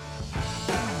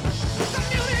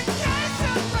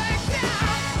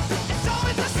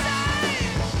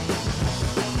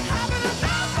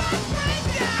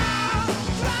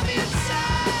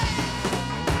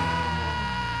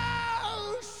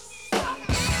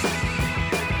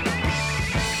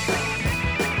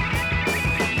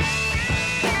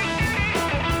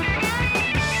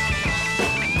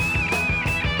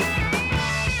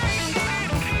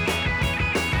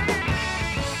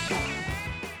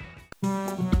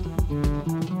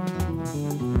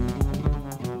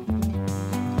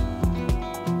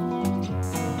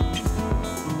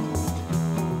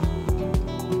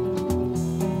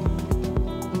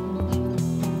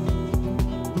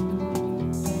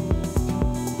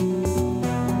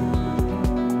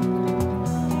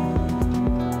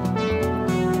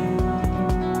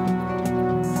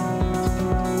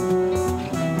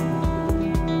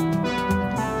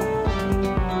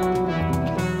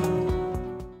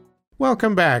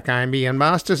 Welcome back. I'm Ian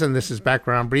Masters, and this is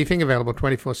Background Briefing, available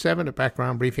 24/7 at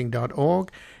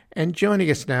backgroundbriefing.org. And joining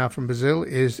us now from Brazil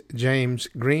is James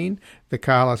Green, the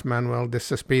Carlos Manuel de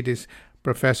Cespedes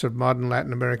Professor of Modern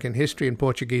Latin American History and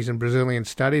Portuguese and Brazilian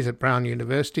Studies at Brown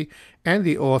University, and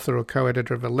the author or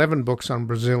co-editor of 11 books on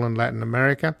Brazil and Latin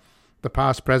America. The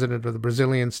past president of the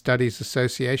Brazilian Studies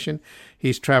Association.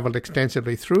 He's traveled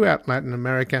extensively throughout Latin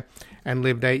America and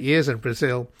lived 8 years in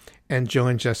Brazil, and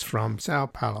joins us from Sao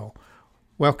Paulo.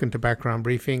 Welcome to Background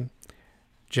Briefing,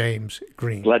 James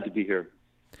Green. Glad to be here.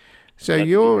 So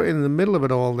you're in the middle of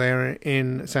it all there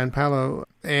in Sao Paulo,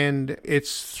 and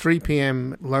it's 3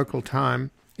 p.m. local time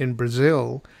in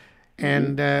Brazil,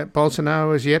 and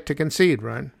Bolsonaro is yet to concede,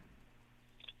 right?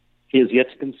 He is yet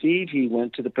to concede. He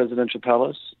went to the presidential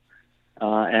palace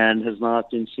and has not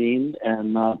been seen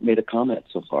and not made a comment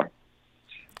so far.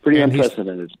 Pretty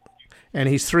unprecedented. And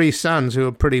his 3 sons, who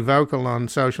are pretty vocal on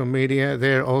social media,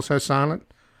 they're also silent?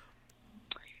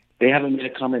 They haven't made a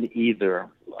comment either.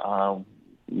 No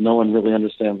one really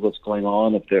understands what's going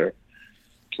on, if they're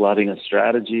plotting a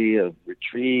strategy of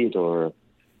retreat or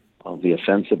of the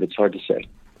offensive. It's hard to say.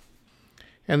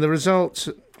 And the results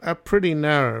are pretty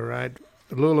narrow, right?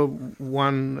 Lula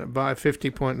won by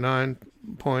 50.9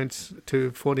 points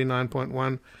to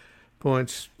 49.1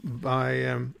 points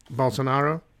by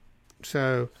Bolsonaro.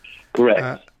 So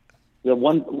correct.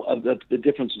 The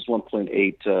difference is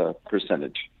 1.8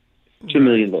 percentage, 2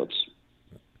 million votes.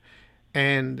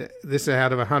 And this is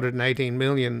out of 118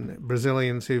 million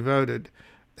Brazilians who voted.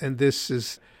 And this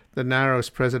is the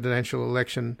narrowest presidential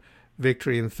election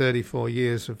victory in 34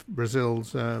 years of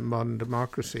Brazil's modern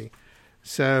democracy.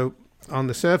 So on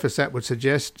the surface, that would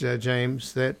suggest,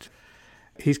 James, that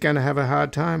he's going to have a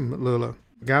hard time, Lula,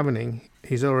 governing.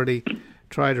 He's already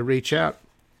tried to reach out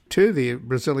to the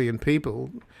Brazilian people,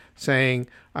 saying,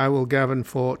 I will govern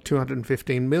for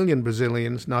 215 million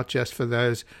Brazilians, not just for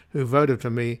those who voted for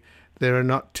me. There are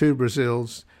not 2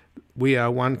 Brazils. We are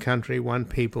one country, one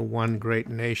people, one great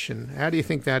nation. How do you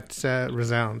think that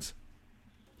resounds?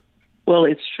 Well,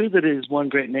 it's true that it is one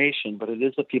great nation, but it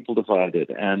is a people divided.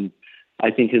 And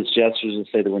I think his gestures to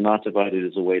say that we're not divided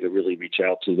is a way to really reach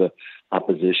out to the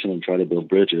opposition and try to build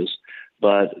bridges.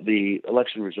 But the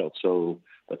election results show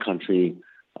a country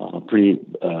pretty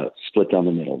split down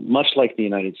the middle, much like the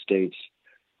United States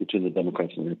between the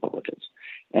Democrats and the Republicans.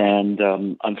 And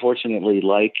unfortunately,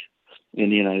 like in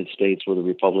the United States, where the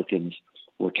Republicans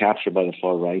were captured by the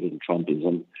far right in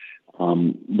Trumpism,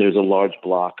 there's a large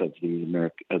block of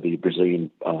the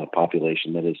Brazilian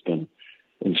population that has been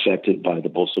infected by the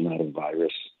Bolsonaro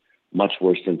virus, much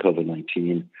worse than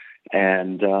COVID-19,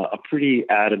 and are pretty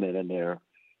adamant in their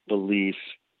belief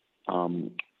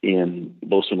in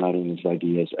Bolsonaro and his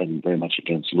ideas, and very much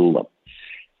against Lula.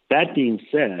 That being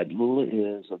said, Lula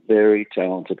is a very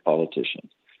talented politician.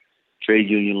 Trade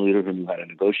union leader who knew how to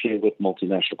negotiate with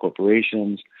multinational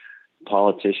corporations,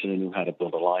 politician who knew how to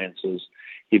build alliances.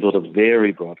 He built a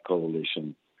very broad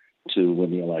coalition to win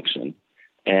the election.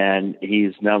 And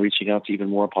he's now reaching out to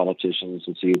even more politicians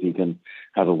to see if he can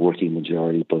have a working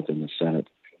majority both in the Senate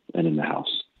and in the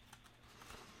House.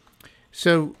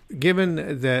 So given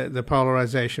the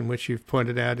polarization, which you've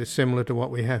pointed out, is similar to what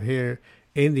we have here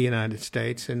in the United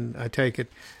States, and I take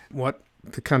it what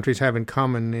the countries have in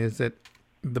common is that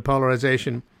the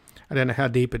polarization, I don't know how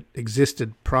deep it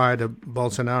existed prior to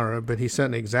Bolsonaro, but he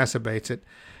certainly exacerbates it.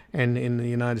 And in the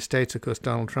United States, of course,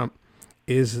 Donald Trump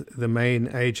is the main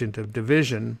agent of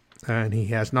division, and he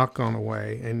has not gone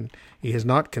away, and he has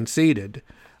not conceded.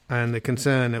 And the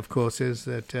concern, of course, is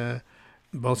that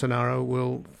Bolsonaro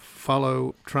will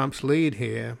follow Trump's lead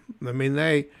here. I mean,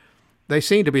 they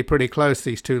seem to be pretty close,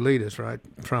 these two leaders, right?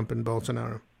 Trump and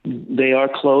Bolsonaro. They are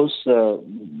close.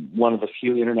 One of the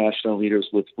few international leaders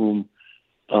with whom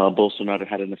Bolsonaro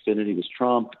had an affinity was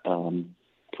Trump.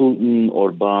 Putin,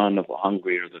 Orban of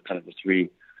Hungary are the kind of the three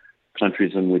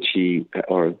countries in which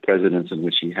or presidents in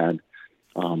which he had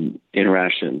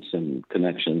interactions and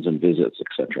connections and visits,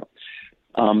 etc.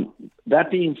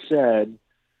 That being said,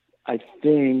 I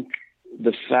think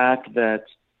the fact that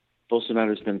Bolsonaro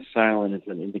has been silent is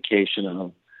an indication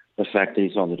of the fact that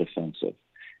he's on the defensive.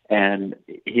 And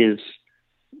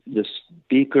the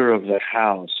Speaker of the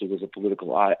House, who was a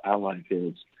political ally of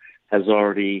his, has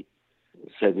already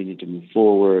said we need to move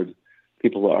forward.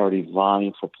 People are already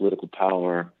vying for political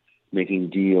power, making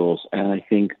deals. And I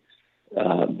think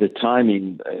the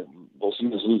timing,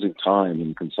 Bolsonaro is losing time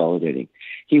in consolidating.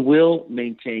 He will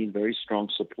maintain very strong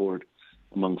support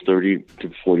among 30 to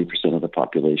 40% of the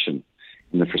population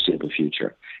in the foreseeable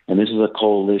future. And this is a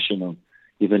coalition of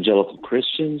evangelical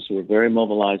Christians who are very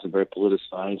mobilized and very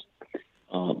politicized,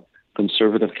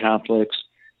 conservative Catholics,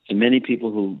 and many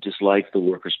people who dislike the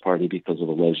Workers' Party because of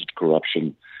alleged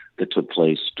corruption that took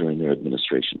place during their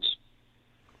administrations.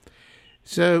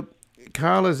 So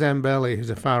Carla Zambelli, who's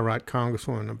a far-right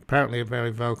congresswoman, apparently a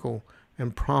very vocal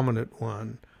and prominent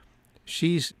one,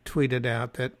 she's tweeted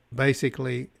out that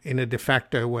basically in a de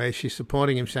facto way she's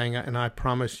supporting him, saying, and I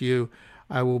promise you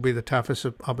I will be the toughest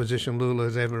opposition Lula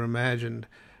has ever imagined.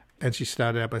 And she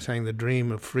started out by saying the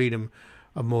dream of freedom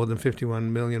of more than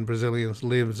 51 million Brazilians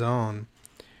lives on.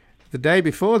 The day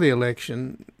before the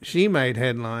election, she made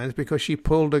headlines because she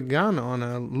pulled a gun on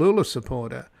a Lula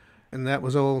supporter, and that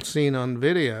was all seen on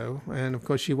video, and of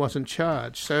course she wasn't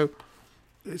charged. So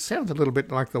it sounds a little bit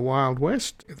like the Wild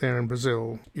West there in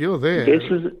Brazil. You're there.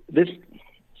 This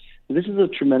is a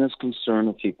tremendous concern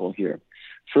of people here.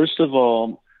 First of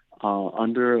all,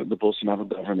 under the Bolsonaro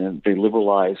government, they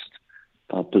liberalized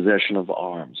possession of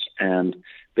arms and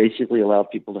basically allowed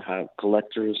people to have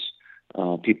collectors,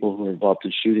 people who were involved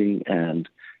in shooting, and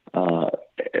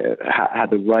had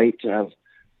the right to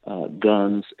have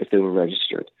guns if they were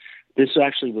registered. This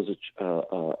actually was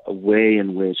a way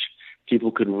in which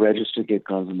people could register, get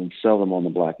guns, and then sell them on the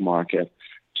black market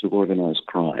to organized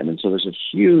crime. And so there's a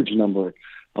huge number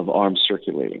of arms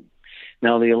circulating.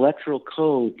 Now, the Electoral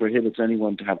Code prohibits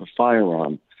anyone to have a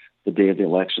firearm the day of the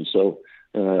election. So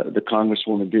the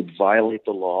Congresswoman did violate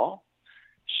the law.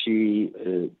 She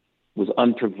was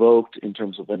unprovoked in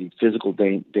terms of any physical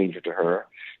danger to her.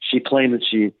 She claimed that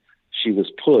she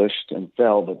was pushed and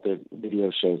fell, but the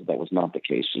video shows that was not the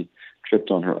case. She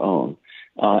tripped on her own.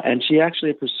 And she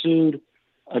actually pursued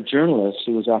a journalist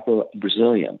who was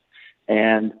Afro-Brazilian.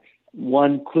 And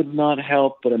one could not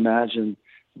help but imagine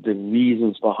the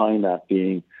reasons behind that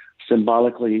being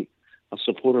symbolically a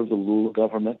supporter of the Lula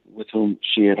government with whom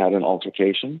she had an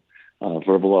altercation,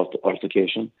 verbal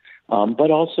altercation, but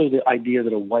also the idea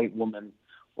that a white woman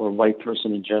or a white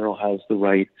person in general has the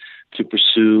right to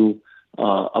pursue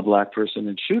a black person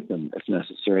and shoot them if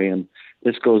necessary. And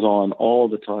this goes on all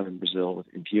the time in Brazil with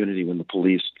impunity when the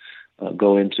police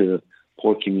go into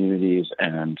poor communities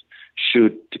and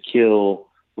shoot to kill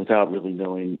without really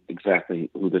knowing exactly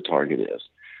who the target is.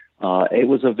 It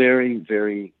was a very,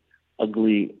 very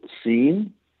ugly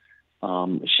scene.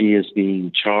 She is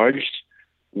being charged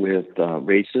with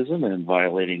racism and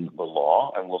violating the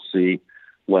law, and we'll see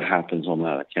what happens on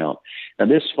that account. And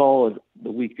this followed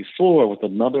the week before with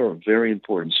another very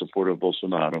important supporter of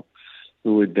Bolsonaro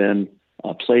who had been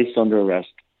placed under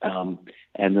arrest, and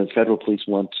the federal police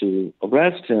went to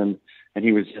arrest him, and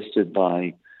he resisted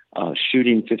by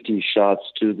shooting 50 shots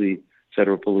to the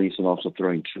federal police and also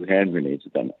throwing 2 hand grenades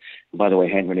at them. And by the way,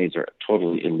 hand grenades are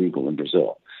totally illegal in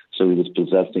Brazil. So he was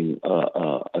possessing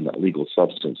an illegal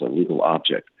substance, a legal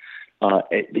object.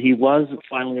 He was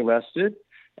finally arrested,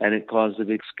 and it caused a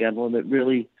big scandal, and it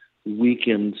really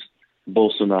weakened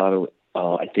Bolsonaro,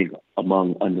 I think,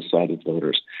 among undecided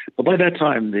voters. But by that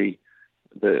time,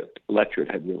 the electorate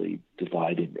had really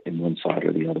divided in one side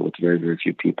or the other, with very, very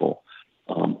few people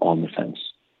on the fence.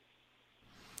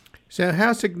 So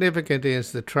how significant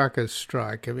is the truckers'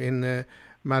 strike? In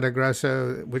Mato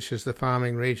Grosso, which is the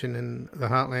farming region in the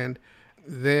heartland,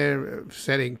 they're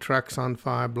setting trucks on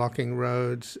fire, blocking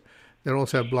roads. They're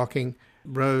also blocking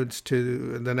roads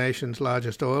to the nation's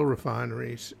largest oil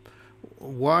refineries.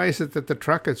 Why is it that the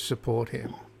truckers support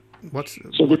him?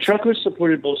 The truckers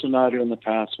supported Bolsonaro in the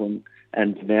past and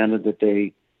demanded that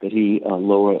he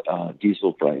lower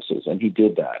diesel prices, and he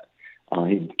did that.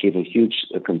 He gave a huge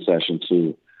concession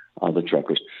to the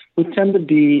truckers, who tend to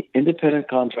be independent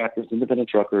contractors, independent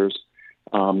truckers,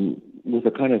 with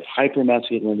a kind of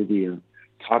hyper-masculinity or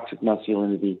toxic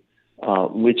masculinity,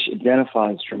 which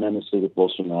identifies tremendously with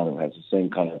Bolsonaro, has the same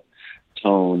kind of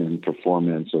tone and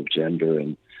performance of gender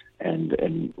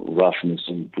and roughness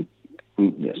and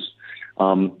bruteness.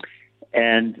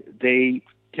 And they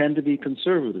tend to be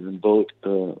conservative and vote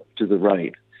to the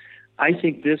right. I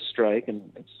think this strike,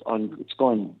 and it's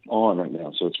going on right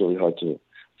now, so it's really hard to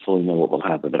fully know what will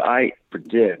happen, but I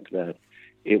predict that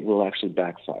it will actually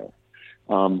backfire.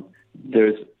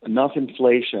 There's enough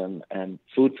inflation and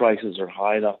food prices are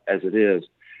high enough as it is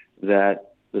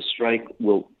that the strike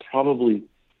will probably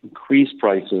increase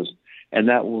prices, and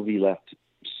that will be left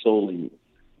solely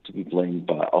to be blamed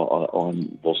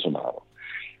on Bolsonaro.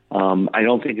 I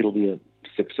don't think it'll be a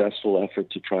successful effort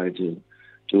to try to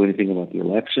do anything about the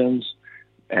elections,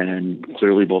 and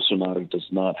clearly Bolsonaro does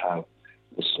not have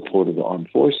the support of the armed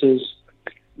forces.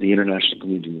 The international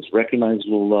community has recognized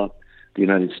Lula. The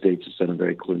United States has sent a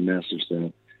very clear message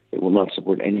that it will not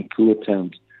support any coup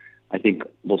attempt. I think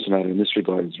Bolsonaro in this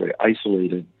regard is very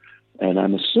isolated, and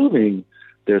I'm assuming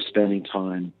they're spending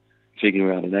time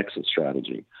figuring out an exit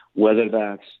strategy, whether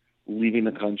that's leaving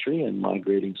the country and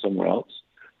migrating somewhere else,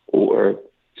 or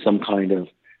some kind of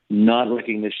not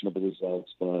recognition of the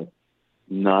results, but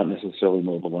not necessarily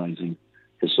mobilizing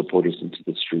his supporters into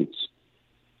the streets.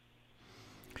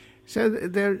 So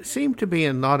there seem to be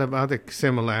a lot of other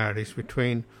similarities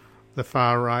between the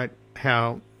far right,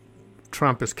 how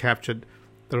Trump has captured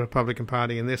the Republican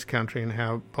Party in this country, and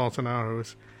how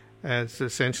Bolsonaro has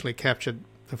essentially captured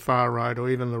the far right or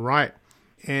even the right,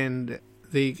 and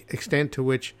the extent to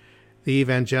which the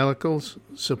evangelicals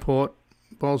support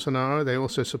Bolsonaro. They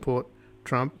also support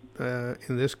Trump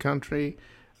in this country.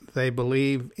 They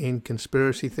believe in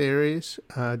conspiracy theories,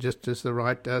 just as the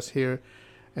right does here.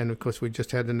 And, of course, we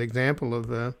just had an example of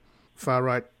a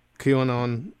far-right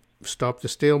QAnon Stop the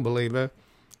Steal believer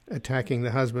attacking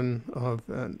the husband of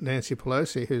Nancy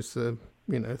Pelosi, who's the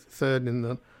third in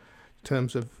the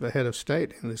terms of the head of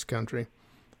state in this country.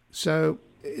 So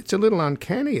it's a little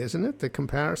uncanny, isn't it, the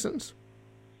comparisons?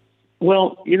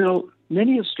 Well,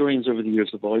 many historians over the years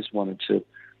have always wanted to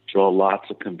draw lots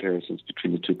of comparisons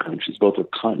between the two countries, both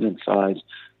with continent size,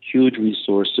 huge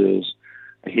resources,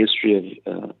 a history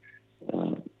of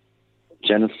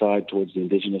genocide towards the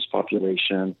indigenous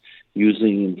population,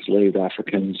 using enslaved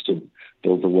Africans to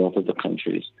build the wealth of the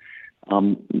countries.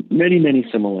 Many, many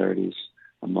similarities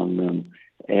among them.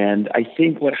 And I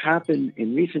think what happened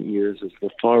in recent years is the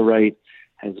far right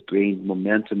has gained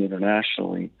momentum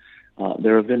internationally.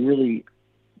 There have been really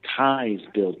ties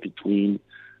built between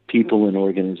people and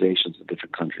organizations in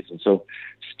different countries. And so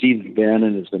Steve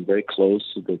Bannon has been very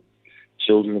close to the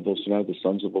children of Bolsonaro, the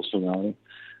sons of Bolsonaro.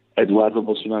 Eduardo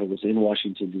Bolsonaro was in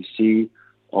Washington, D.C.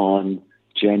 on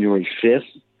January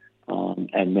 5th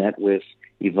and met with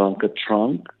Ivanka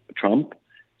Trump.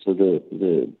 So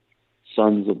the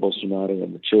sons of Bolsonaro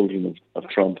and the children of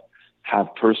Trump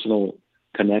have personal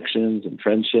connections and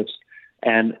friendships,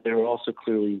 and there are also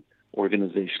clearly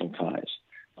organizational ties.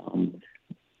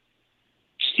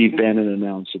 Steve Bannon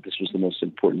announced that this was the most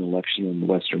important election in the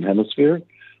Western Hemisphere,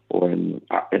 or in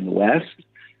the West,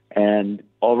 and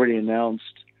already announced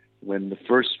when the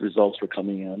first results were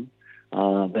coming in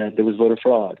that there was voter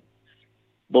fraud.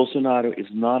 Bolsonaro is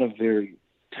not a very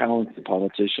talented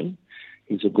politician.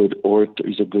 He's a good orator.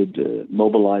 He's a good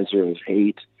mobilizer of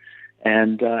hate,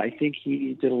 and I think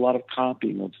he did a lot of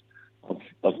copying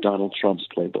of Donald Trump's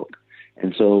playbook.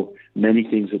 And so many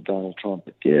things that Donald Trump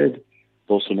did,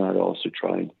 Bolsonaro also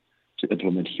tried to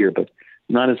implement here, but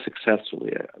not as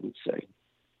successfully, I would say.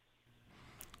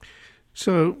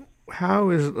 So how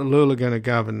is Lula going to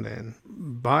govern then?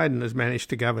 Biden has managed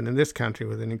to govern in this country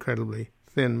with an incredibly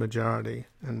thin majority,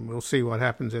 and we'll see what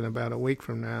happens in about a week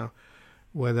from now,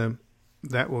 whether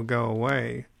that will go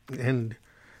away. And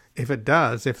if it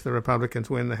does, if the Republicans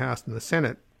win the House and the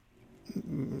Senate,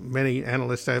 many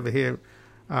analysts over here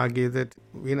argue that,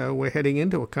 we're heading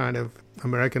into a kind of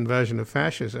American version of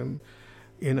fascism,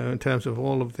 in terms of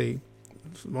all of the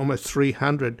almost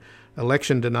 300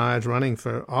 election deniers running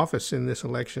for office in this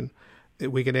election.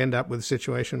 We could end up with a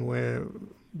situation where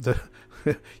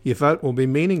your vote will be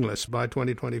meaningless by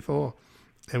 2024,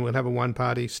 and we'll have a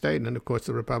one-party state. And, of course,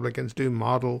 the Republicans do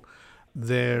model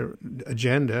their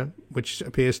agenda, which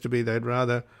appears to be they'd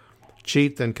rather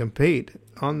cheat than compete,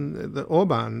 on the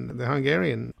Orban, the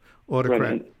Hungarian autocrat.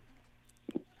 Right.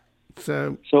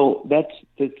 So that's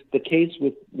the case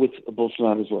with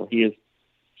Bolsonaro as well. He has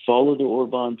followed the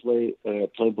Orban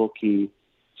playbook. He's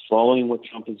following what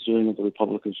Trump is doing, what the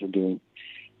Republicans are doing.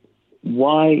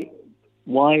 Why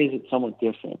is it somewhat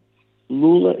different?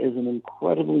 Lula is an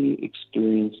incredibly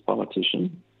experienced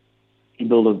politician. He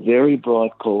built a very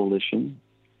broad coalition.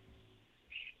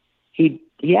 He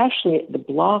actually, the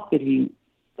bloc that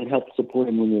helped support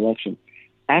him win the election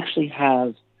actually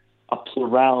has a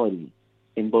plurality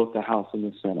in both the House and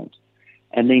the Senate.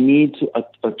 And they need to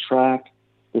attract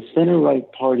the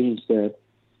center-right parties that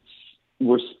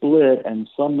were split, and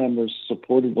some members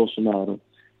supported Bolsonaro,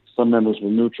 some members were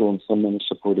neutral, and some members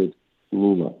supported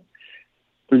Lula.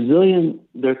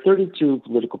 There are 32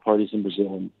 political parties in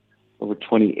Brazil, and over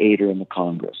 28 are in the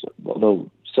Congress,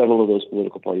 although several of those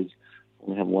political parties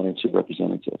only have 1 or 2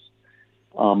 representatives.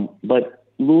 But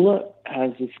Lula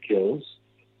has the skills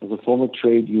as a former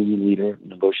trade union leader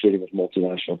negotiating with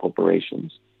multinational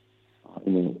corporations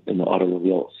in the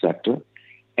automobile sector,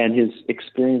 and his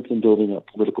experience in building a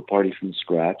political party from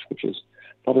scratch, which is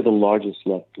probably the largest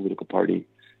left political party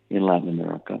in Latin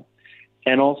America,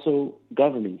 and also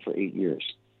governing for 8 years.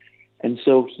 And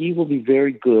so he will be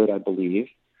very good, I believe,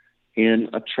 in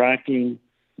attracting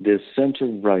the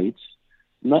center-right,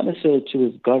 not necessarily to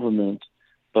his government,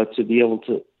 but to be able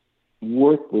to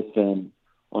work with them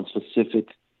on specific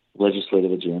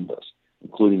legislative agendas,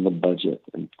 including the budget,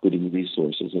 including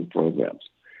resources and programs.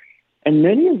 And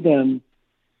many of them,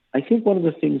 I think one of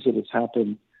the things that has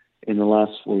happened in the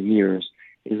last 4 years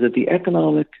is that the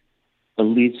economic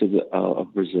elites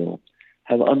of Brazil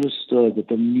have understood that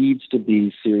there needs to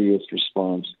be serious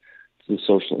response to the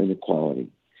social inequality.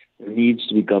 There needs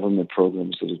to be government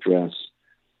programs that address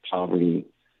poverty,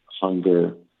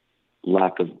 hunger,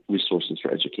 lack of resources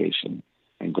for education,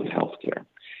 and good health care.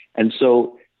 And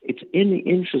so it's in the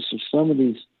interest of some of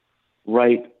these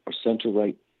right or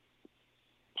center-right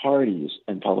parties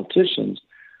and politicians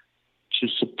to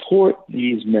support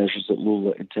these measures that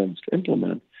Lula intends to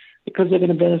implement, because they're going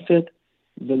to benefit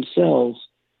themselves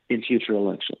in future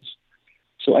elections.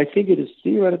 So I think it is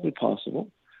theoretically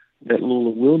possible that Lula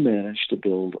will manage to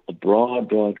build a broad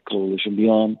coalition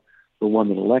beyond the one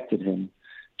that elected him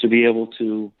to be able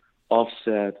to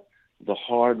offset the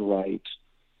hard right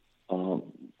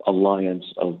alliance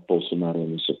of Bolsonaro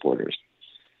and his supporters.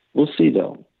 We'll see,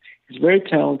 though. He's very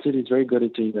talented. He's very good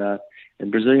at doing that.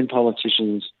 And Brazilian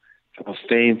politicians have a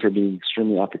fame for being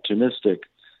extremely opportunistic.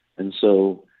 And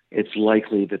so it's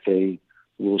likely that they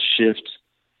will shift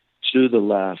to the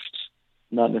left,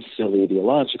 not necessarily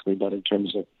ideologically, but in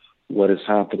terms of what is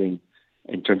happening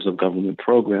in terms of government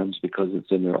programs, because it's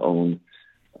in their own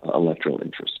electoral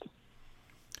interest.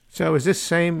 So is this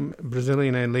same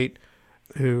Brazilian elite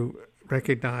who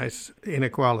recognize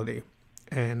inequality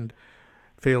and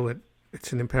feel that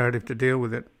it's an imperative to deal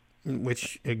with it,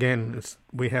 which, again,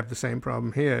 we have the same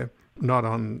problem here, not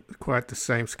on quite the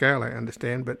same scale, I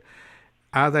understand, but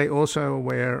are they also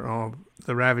aware of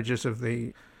the ravages of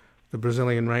the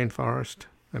Brazilian rainforest?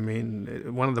 I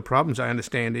mean, one of the problems I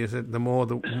understand is that the more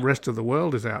the rest of the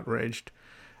world is outraged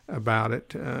about it,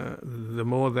 the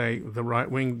more the right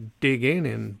wing dig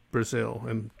in Brazil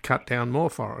and cut down more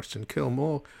forests and kill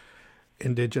more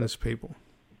indigenous people.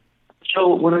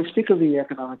 So when I speak of the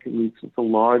economic elites, it's a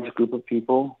large group of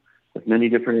people with many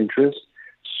different interests.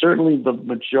 Certainly the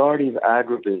majority of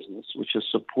agribusiness, which has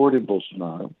supported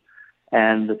Bolsonaro,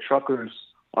 and the truckers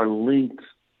are linked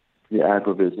to the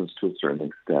agribusiness to a certain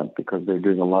extent because they're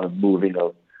doing a lot of moving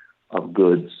of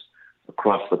goods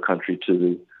across the country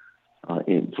to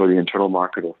for the internal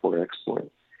market or for export.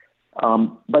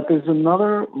 But there's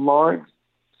another large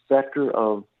sector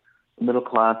of middle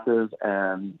classes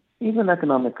and even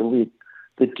economic elite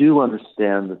that do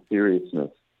understand the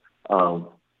seriousness of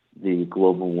the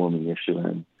global warming issue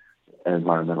and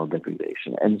environmental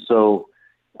degradation. And so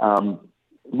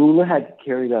Lula had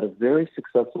carried out a very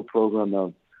successful program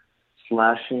of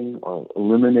slashing or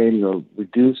eliminating or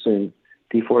reducing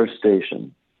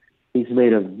deforestation. He's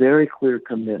made a very clear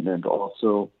commitment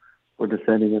also for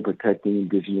defending and protecting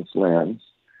indigenous lands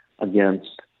against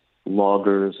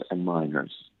loggers and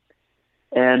miners.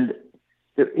 And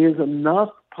there is enough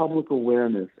public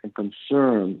awareness and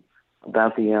concern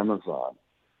about the Amazon,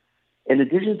 in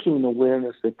addition to an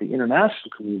awareness that the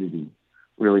international community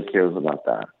really cares about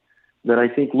that I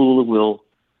think Lula will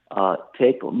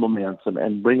take momentum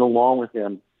and bring along with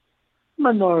him a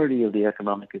minority of the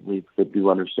economic elites that do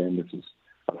understand this is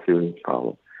a serious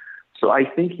problem. So I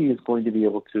think he is going to be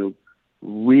able to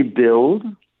rebuild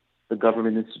the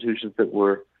government institutions that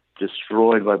were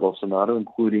destroyed by Bolsonaro,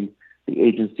 including the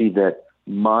agency that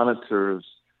monitors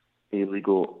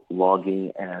illegal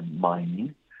logging and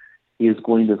mining. He is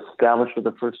going to establish for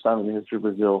the first time in the history of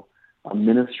Brazil a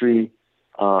ministry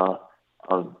of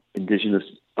indigenous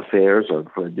affairs or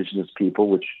for indigenous people,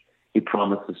 which he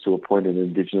promises to appoint an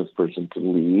indigenous person to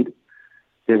lead.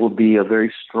 There will be a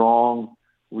very strong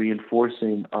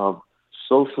reinforcing of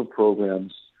social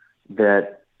programs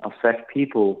that affect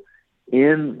people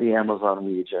in the Amazon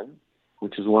region,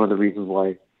 which is one of the reasons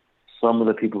why some of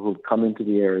the people who've come into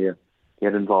the area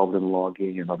get involved in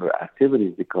logging and other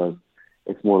activities, because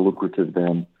it's more lucrative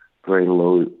than very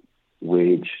low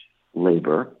wage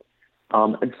labor.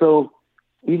 And so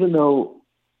even though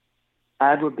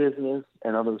agribusiness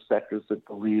and other sectors that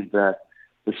believe that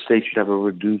the state should have a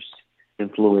reduced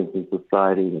influence in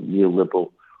society, the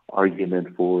neoliberal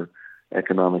argument for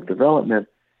economic development,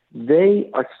 they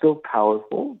are still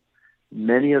powerful.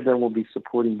 Many of them will be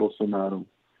supporting Bolsonaro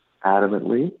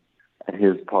adamantly and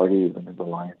his parties and his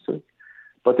alliances.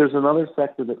 But there's another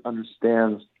sector that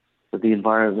understands that the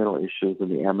environmental issues in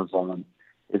the Amazon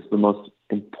is the most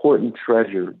important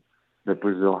treasure that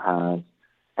Brazil has,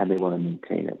 and they want to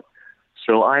maintain it.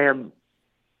 So I am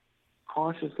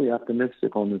cautiously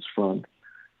optimistic on this front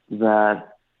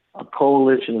that a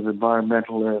coalition of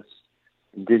environmentalists,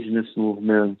 indigenous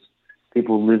movements,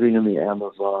 people living in the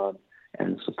Amazon,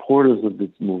 and supporters of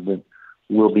this movement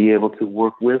will be able to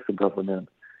work with the government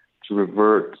to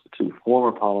revert to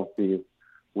former policies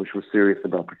which were serious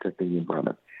about protecting the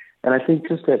environment. And I think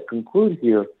just to conclude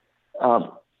here,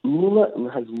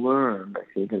 Lula has learned, I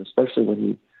think, and especially when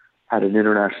he had an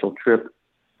international trip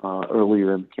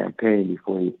earlier in the campaign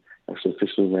before he actually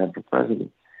officially ran for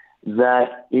president,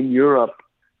 that in Europe,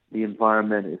 the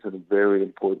environment is a very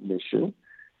important issue.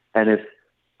 And if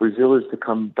Brazil is to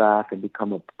come back and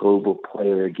become a global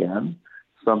player again,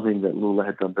 something that Lula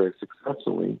had done very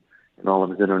successfully in all of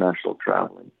his international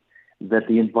traveling, that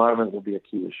the environment will be a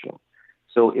key issue.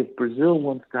 So if Brazil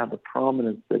wants to have the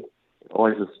prominence that it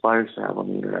always aspires to have on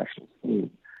the international scene,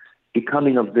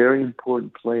 becoming a very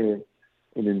important player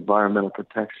in environmental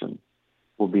protection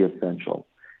will be essential.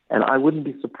 And I wouldn't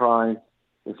be surprised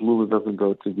if Lula doesn't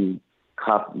go to the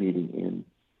COP meeting in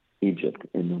Egypt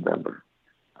in November.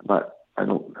 But I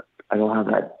don't have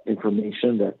that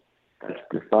information that's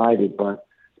decided, but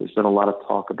there's been a lot of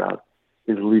talk about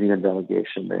his leading a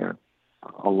delegation there,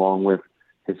 along with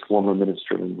his former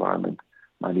Minister of Environment,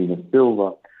 Marina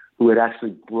Silva, who had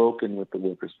actually broken with the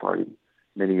Workers' Party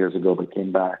many years ago, but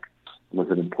came back and was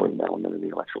an important element of the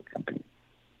electoral campaign.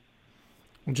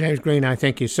 Well, James Green, I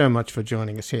thank you so much for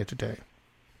joining us here today.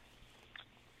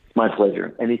 My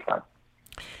pleasure. Anytime.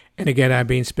 And again, I've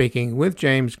been speaking with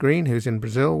James Green, who's in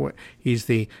Brazil. He's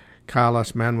the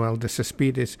Carlos Manuel de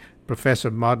Cespedes Professor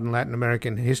of Modern Latin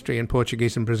American History and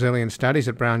Portuguese and Brazilian Studies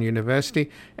at Brown University,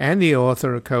 and the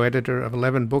author or co-editor of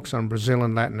 11 books on Brazil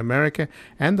and Latin America,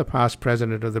 and the past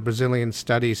president of the Brazilian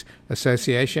Studies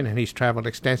Association. And he's traveled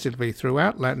extensively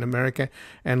throughout Latin America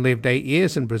and lived 8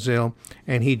 years in Brazil,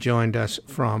 and he joined us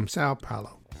from Sao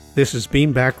Paulo. This has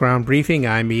been Background Briefing.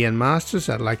 I'm Ian Masters.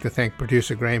 I'd like to thank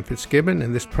producer Graham Fitzgibbon,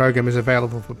 and this program is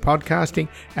available for podcasting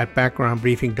at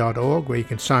backgroundbriefing.org, where you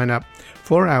can sign up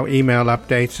for our email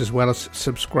updates as well as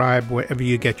subscribe wherever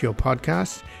you get your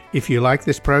podcasts. If you like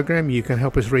this program, you can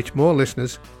help us reach more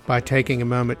listeners by taking a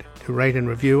moment to rate and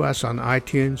review us on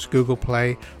iTunes, Google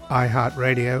Play,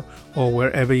 iHeartRadio, or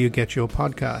wherever you get your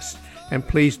podcasts. And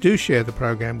please do share the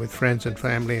program with friends and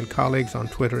family and colleagues on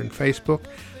Twitter and Facebook.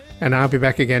 And I'll be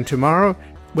back again tomorrow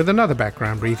with another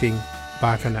Background Briefing.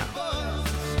 Bye for now.